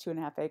mentioned, it's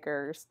 2.5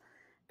 acres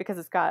because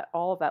it's got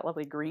all of that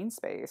lovely green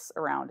space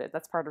around it.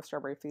 That's part of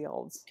Strawberry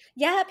Fields.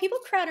 Yeah, people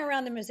crowd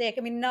around the mosaic.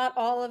 I mean, not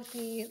all of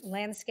the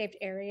landscaped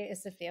area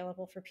is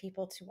available for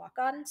people to walk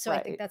on. So I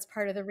think Right. that's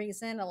part of the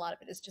reason. A lot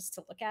of it is just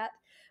to look at.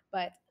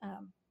 But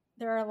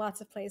there are lots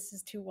of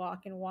places to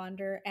walk and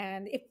wander.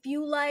 And if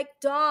you like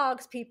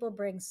dogs, people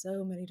bring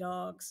so many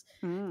dogs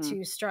Mm.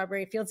 to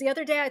Strawberry Fields. The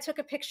other day, I took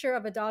a picture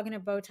of a dog in a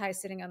bow tie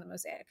sitting on the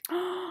mosaic.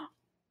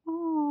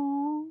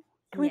 Oh,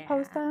 can we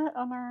post Yeah. that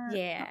on our?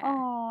 Yeah.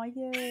 Oh,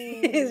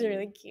 It's yay!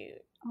 really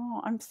cute.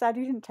 Oh, I'm sad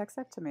you didn't text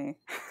that to me.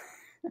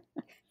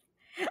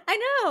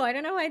 I know. I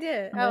don't know who I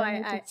did. I Oh, really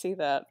need to see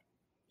that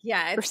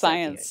yeah, for it's so cute.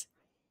 science.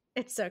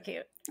 It's so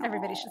cute.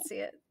 Everybody should Oh, see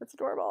it. that's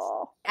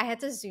adorable. I had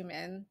to zoom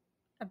in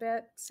a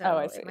bit, Oh,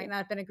 I so it see. might not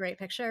have been a great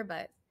picture,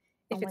 but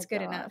Oh if my it's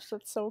good enough, gosh,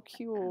 that's so we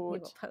cute.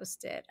 will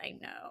post it. I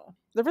know.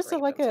 There was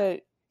Great bow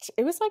tie.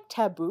 it was like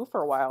taboo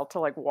for a while to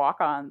like walk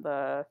on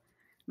the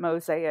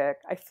mosaic.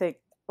 I think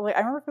like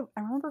I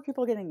remember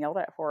people getting yelled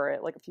at for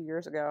it like a few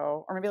years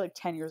ago, or maybe like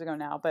 10 years ago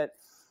now. But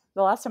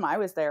the last time I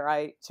was there,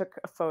 I took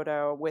a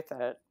photo with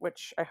it,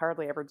 which I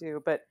hardly ever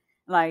do. But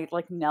and I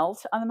like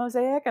knelt on the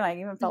mosaic, and I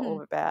even felt a Mhm. little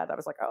bit bad. I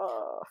was like,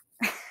 oh,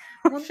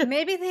 Well,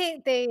 maybe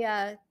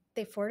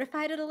they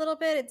fortified it a little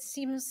bit. It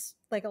seems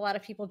like a lot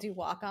of people do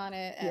walk on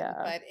it, and yeah.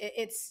 but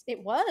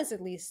it was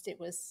at least it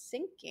was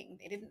sinking.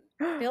 They didn't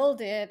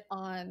build it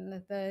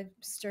on the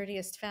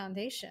sturdiest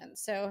foundation,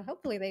 so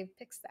hopefully they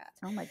fixed that.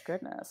 Oh my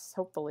goodness.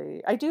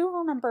 Hopefully. I do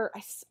remember,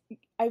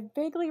 I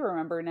vaguely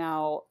remember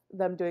now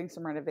them doing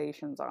some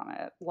renovations on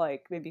it,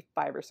 like maybe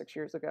 5 or 6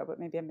 years ago, but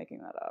maybe I'm making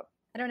that up.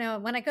 I don't know.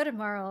 When I go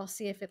tomorrow, I'll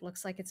see if it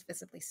looks like it's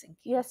visibly sinking.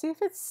 Yeah, see if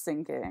it's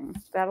sinking.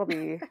 That'll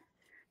be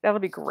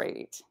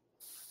great.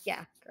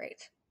 Yeah,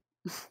 great.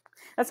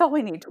 That's all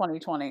we need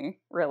 2020,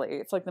 really.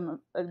 It's like the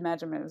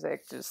Imagine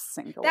Music just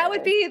sink away. That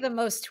would be the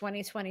most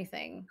 2020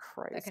 thing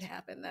that could Christ.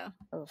 happen, though.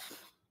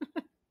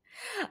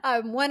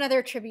 Ugh. One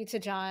other tribute to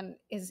John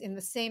is in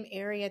the same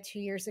area 2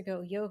 years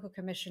ago. Yoko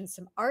commissioned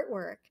some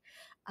artwork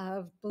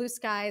of blue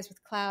skies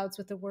with clouds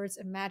with the words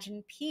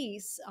 "Imagine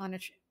Peace" on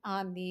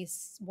the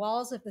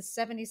walls of the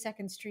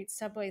 72nd Street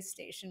subway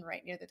station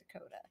right near the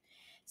Dakota.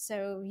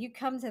 So you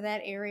come to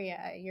that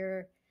area,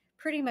 you're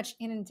pretty much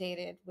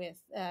inundated with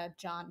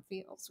John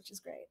Fields, which is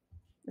great.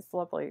 It's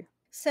lovely.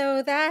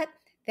 So that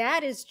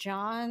is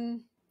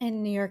John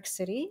in New York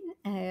City,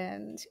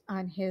 and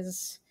on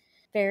his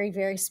very,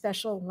 very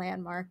special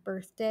landmark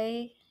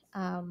birthday.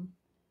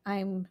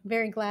 I'm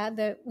very glad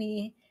that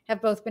we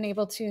have both been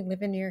able to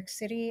live in New York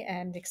City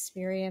and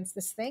experience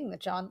this thing that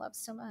John loves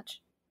so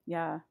much.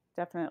 Yeah,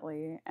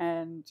 definitely.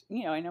 And,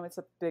 I know it's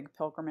a big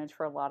pilgrimage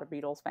for a lot of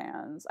Beatles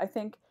fans. I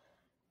think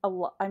a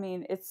lot, I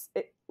mean,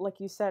 like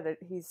you said,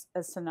 he's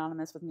as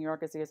synonymous with New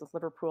York as he is with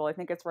Liverpool. I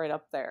think it's right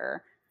up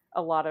there.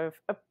 A lot of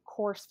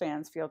course,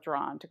 fans feel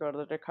drawn to go to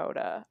the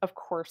Dakota. Of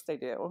course they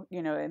do.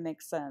 It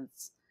makes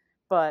sense.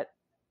 But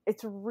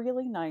it's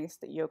really nice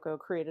that Yoko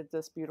created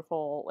this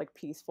beautiful, like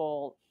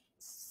peaceful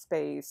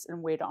space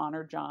and way to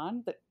honor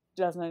John that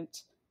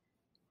doesn't,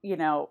 you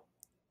know,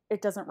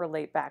 it doesn't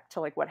relate back to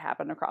like what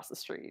happened across the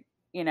street.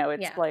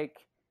 It's Yeah.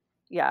 like,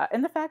 yeah.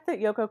 And the fact that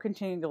Yoko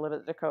continued to live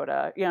at the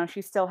Dakota,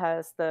 she still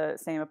has the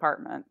same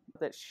apartment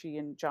that she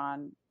and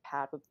John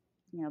had with,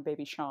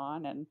 baby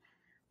Sean. And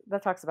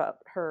that talks about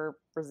her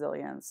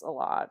resilience a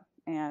lot.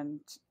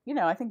 And,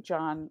 I think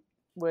John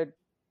would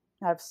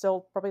have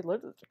still probably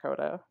lived in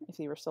Dakota if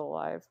he were still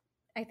alive.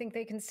 I think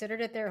they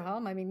considered it their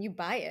home. I mean, you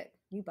buy it,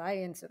 you buy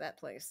into that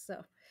place.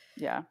 So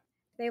Yeah.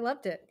 they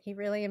loved it. He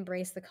really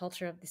embraced the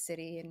culture of the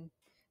city,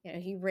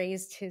 and he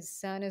raised his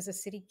son as a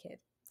city kid.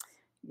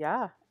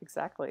 Yeah,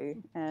 exactly.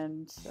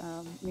 And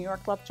New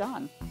York loved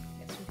John.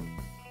 Yes, we do.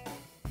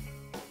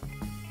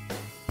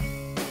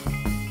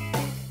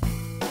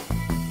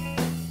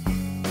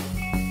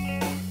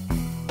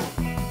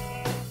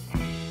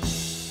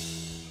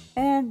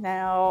 And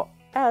now,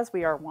 as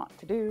we are wont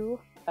to do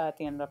at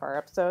the end of our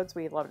episodes,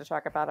 we love to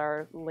talk about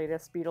our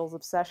latest Beatles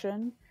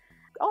obsession.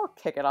 I'll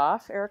kick it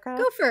off, Erica.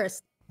 Go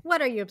first.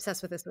 What are you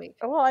obsessed with this week?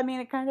 Well, I mean,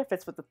 it kind of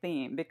fits with the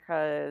theme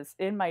because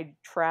in my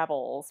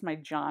travels, my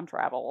John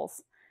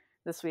travels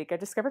this week, I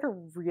discovered a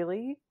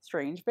really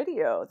strange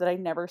video that I'd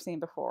never seen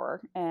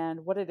before.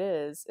 And what it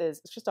is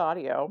it's just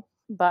audio,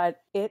 but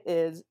it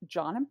is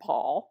John and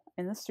Paul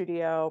in the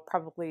studio,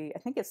 probably, I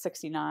think it's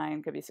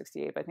 69, could be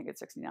 68, but I think it's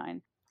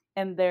 69.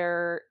 And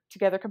they're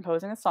together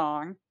composing a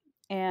song.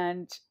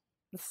 And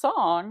the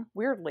song,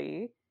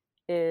 weirdly,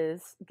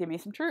 is Give Me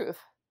Some Truth.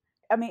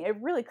 I mean, it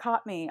really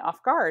caught me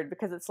off guard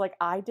because it's like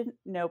I didn't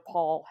know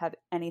Paul had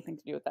anything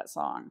to do with that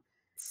song.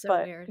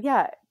 So weird.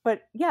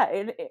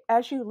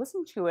 As you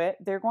listen to it,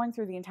 they're going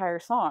through the entire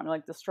song.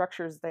 Like the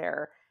structure's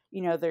there.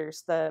 You know,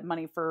 there's the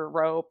money for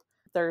rope.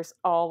 There's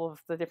all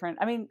of the different.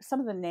 I mean,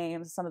 some of the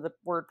names, some of the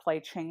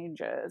wordplay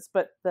changes,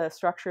 but the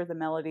structure, the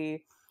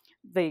melody,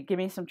 the "Give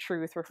Me Some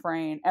Truth"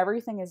 refrain,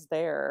 everything is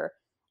there,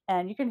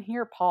 and you can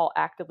hear Paul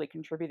actively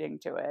contributing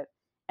to it.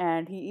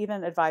 And he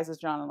even advises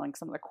John on like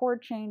some of the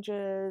chord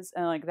changes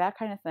and like that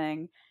kind of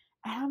thing.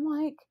 And I'm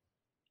like,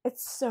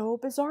 it's so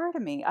bizarre to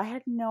me. I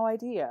had no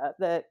idea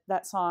that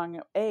that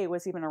song A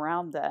was even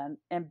around then,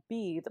 and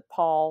B that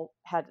Paul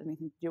had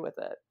anything to do with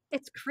it.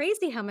 It's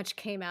crazy how much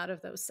came out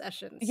of those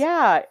sessions.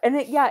 Yeah, and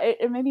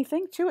it made me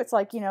think too. It's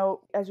like, you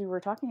know, as you were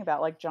talking about,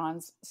 like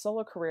John's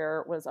solo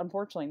career was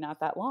unfortunately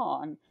not that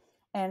long.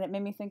 And it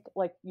made me think,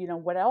 like, you know,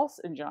 what else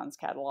in John's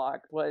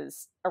catalog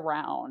was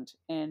around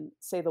in,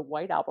 say, the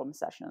White Album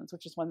sessions,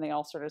 which is when they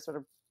all started sort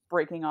of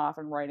breaking off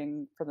and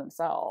writing for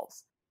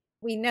themselves.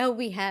 We know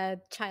we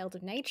had Child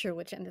of Nature,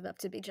 which ended up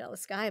to be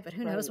Jealous Guy, but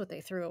who knows Right. what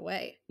they threw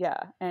away. Yeah.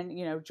 And,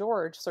 you know,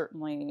 George,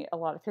 certainly a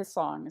lot of his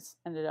songs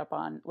ended up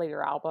on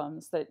later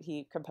albums that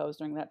he composed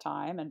during that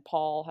time. And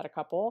Paul had a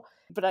couple.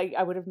 But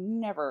I would have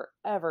never,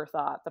 ever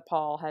thought that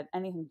Paul had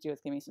anything to do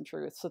with Give Me Some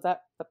Truth. So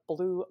that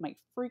blew my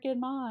freaking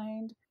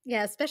mind.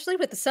 Yeah, especially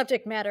with the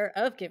subject matter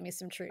of Give Me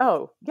Some Truth.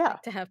 Oh, yeah.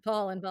 Like, to have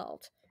Paul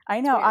involved. I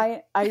It's know.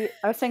 weird. I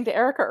was saying to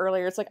Erica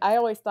earlier, it's like I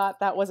always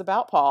thought that was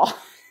about Paul.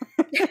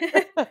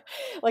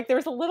 Like there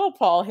was a little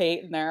Paul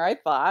hate in there, I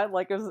thought.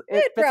 Like it It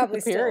fits with probably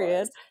the still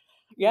period. is.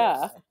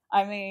 Yeah.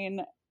 I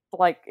mean,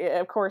 like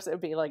of course it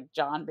would be like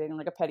John being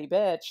like a petty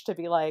bitch to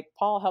be like,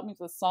 Paul, help me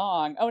with this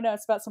song. Oh no,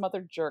 it's about some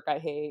other jerk I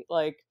hate.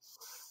 Like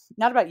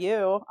not about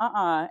you.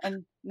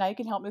 And now you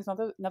can help me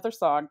with another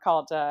song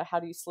called How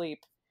Do You Sleep?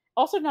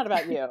 Also not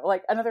about you.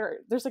 Like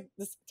there's like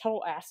this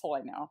total asshole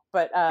I know,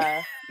 but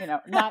you know,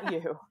 not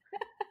you.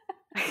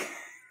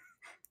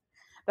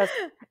 That's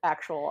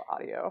actual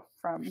audio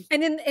from.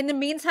 And in the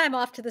meantime,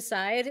 off to the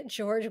side,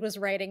 George was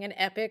writing an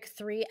epic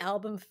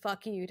 3-album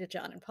fuck you to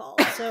John and Paul.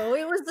 So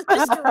it was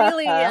just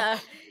really,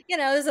 you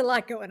know, there's a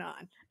lot going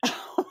on.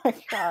 Oh my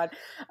god,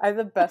 I have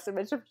the best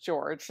image of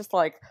George just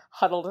like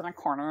huddled in a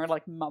corner,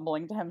 like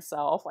mumbling to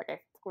himself, like I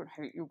fucking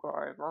hate you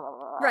guys.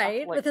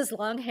 Right, Like with his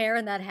long hair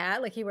and that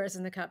hat like he wears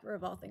in the cover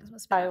of All Things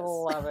Must Pass. I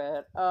love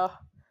it. Oh,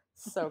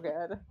 so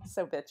good,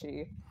 so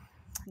bitchy.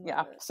 Yeah.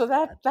 Love it. So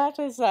that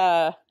is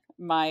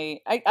my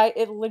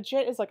it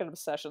legit is like an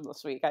obsession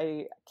this week.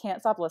 I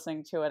can't stop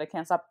listening to it. I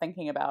can't stop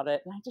thinking about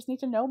it, and I just need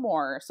to know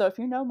more. So if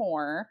you know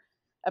more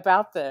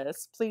about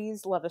this,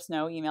 please let us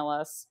know. Email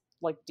us,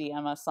 like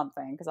DM us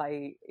something, because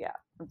I'm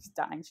just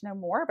dying to know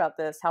more about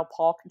this. How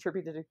Paul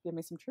contributed to Give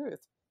Me Some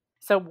Truth.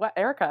 So what,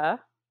 Erica?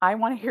 I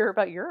want to hear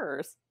about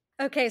yours.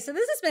 Okay, so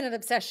this has been an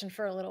obsession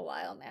for a little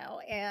while now,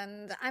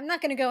 and I'm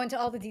not going to go into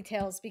all the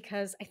details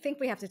because I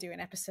think we have to do an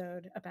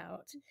episode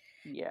about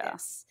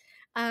this.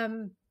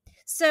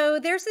 So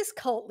there's this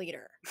cult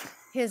leader.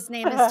 His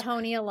name is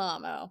Tony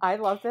Alamo. I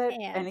love that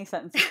any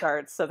sentence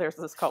starts, so there's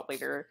this cult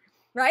leader.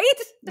 Right?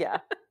 Yeah.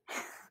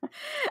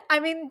 I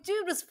mean,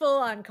 dude was full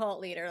on cult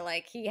leader.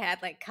 Like he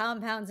had like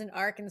compounds in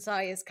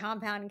Arkansas, his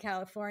compound in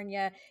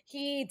California.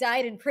 He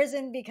died in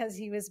prison because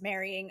he was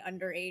marrying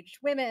underage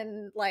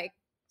women. Like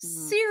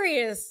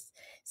serious,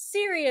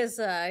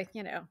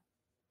 you know,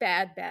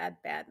 bad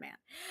man.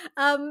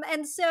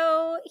 And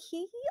so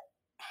he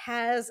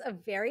has a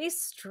very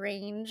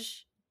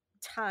strange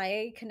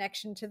tie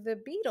connection to the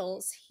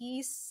Beatles.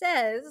 He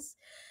says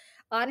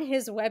on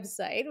his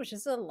website, which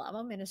is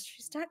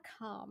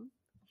alamoministries.com,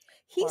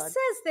 he says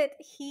that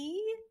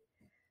he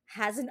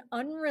has an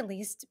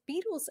unreleased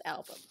Beatles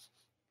album.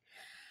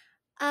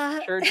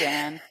 Sure,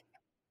 Jan.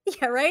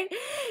 Yeah, right?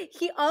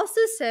 He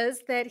also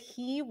says that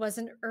he was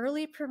an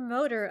early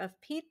promoter of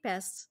Pete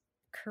Best's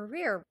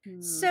career.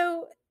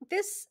 So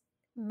this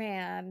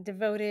man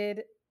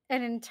devoted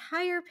an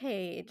entire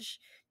page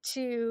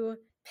to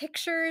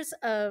pictures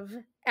of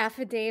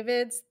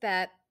affidavits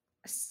that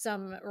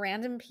some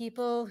random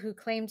people who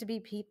claim to be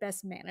Pete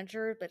Best's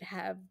manager but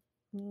have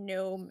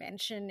no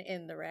mention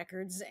in the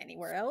records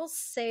anywhere else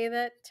say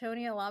that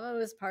Tony Alamo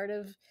is part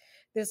of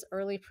this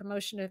early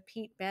promotion of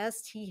Pete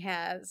Best. He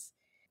has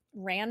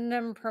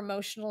random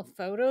promotional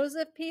photos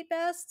of Pete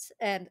Best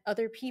and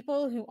other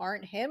people who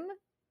aren't him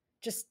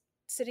just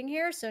sitting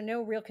here, so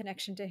no real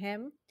connection to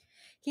him.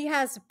 He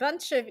has a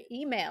bunch of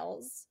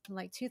emails from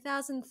like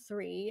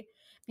 2003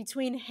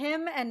 between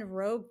him and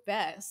Rogue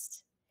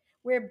Best,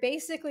 where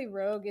basically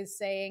Rogue is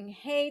saying,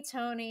 hey,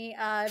 Tony,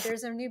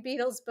 there's a new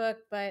Beatles book,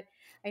 but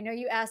I know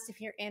you asked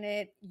if you're in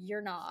it.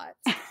 You're not.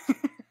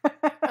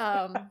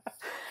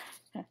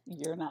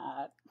 You're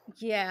not.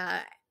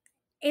 Yeah.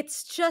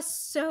 It's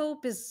just so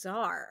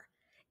bizarre.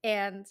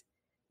 And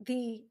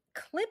the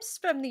clips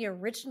from the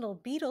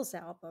original Beatles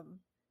album,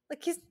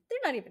 like they're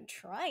not even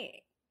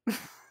trying.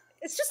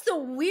 It's just the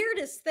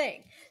weirdest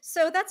thing.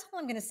 So that's all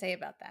I'm going to say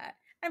about that.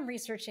 I'm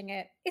researching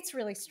it. It's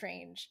really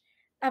strange.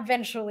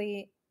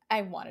 Eventually,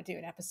 I want to do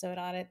an episode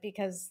on it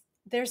because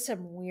there's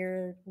some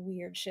weird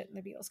shit in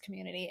the Beatles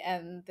community,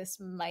 and this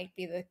might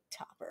be the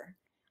topper.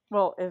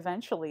 Well,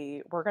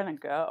 eventually we're going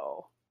to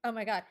go. Oh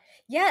my God.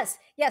 Yes.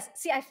 Yes.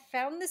 See, I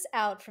found this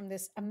out from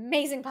this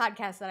amazing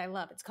podcast that I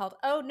love. It's called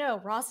Oh No,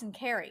 Ross and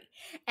Carrie.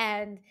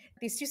 And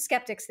these two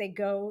skeptics, they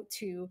go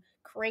to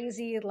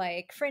crazy,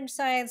 like fringe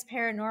science,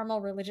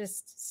 paranormal,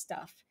 religious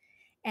stuff.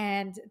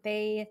 And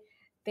they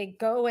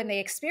go and they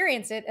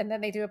experience it, and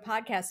then they do a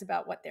podcast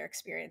about what their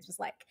experience was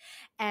like.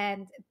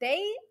 And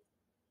they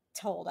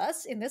told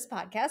us in this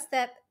podcast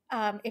that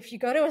if you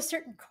go to a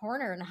certain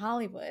corner in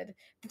Hollywood,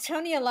 the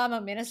Tony Alamo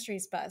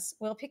Ministries bus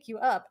will pick you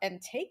up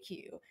and take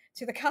you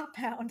to the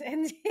compound,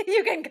 and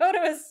you can go to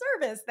a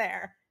service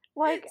there.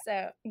 Like,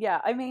 So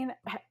yeah, I mean,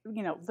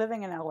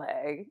 living in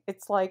LA,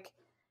 it's like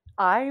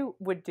I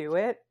would do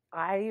it.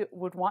 I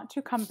would want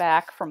to come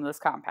back from this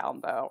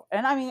compound though.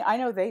 And I mean, I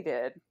know they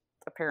did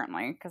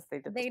apparently because they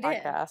did this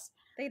podcast.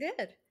 They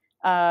did.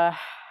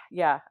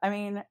 Yeah, I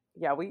mean,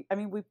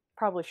 we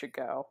probably should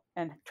go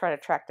and try to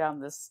track down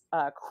this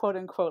quote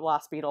unquote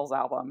Lost Beatles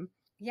album.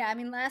 Yeah, I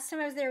mean, last time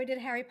I was there, we did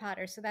Harry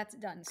Potter, so that's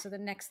done. So the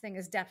next thing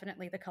is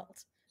definitely the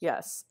cult.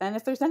 Yes, and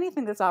if there's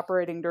anything that's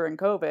operating during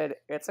COVID,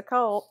 it's a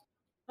cult.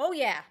 Oh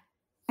yeah.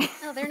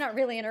 No, they're not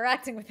really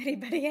interacting with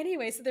anybody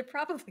anyway, so they're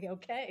probably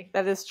okay.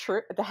 That is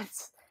true.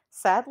 That's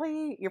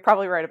sadly, you're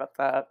probably right about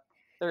that.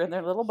 They're in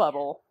their little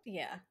bubble.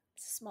 Yeah,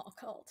 it's a small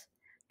cult.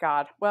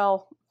 God.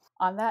 Well,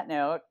 on that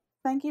note,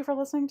 thank you for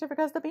listening to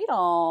Because the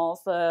Beatles,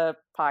 the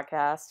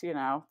podcast,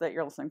 that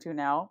you're listening to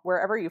now,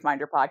 wherever you find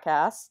your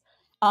podcasts,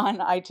 on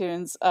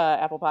iTunes,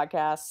 Apple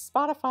Podcasts,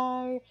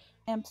 Spotify,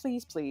 and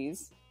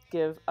please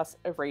give us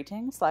a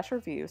rating /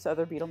 review so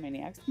other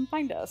Beatlemaniacs can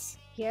find us.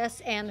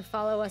 Yes, and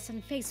follow us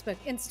on Facebook,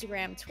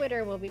 Instagram,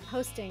 Twitter. We'll be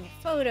posting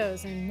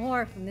photos and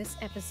more from this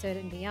episode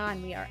and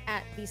beyond. We are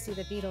at BC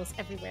the Beatles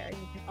everywhere.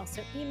 You can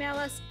also email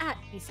us at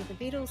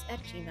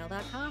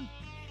bcthebeatles@gmail.com.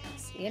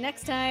 See you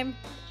next time.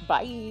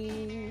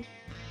 Bye.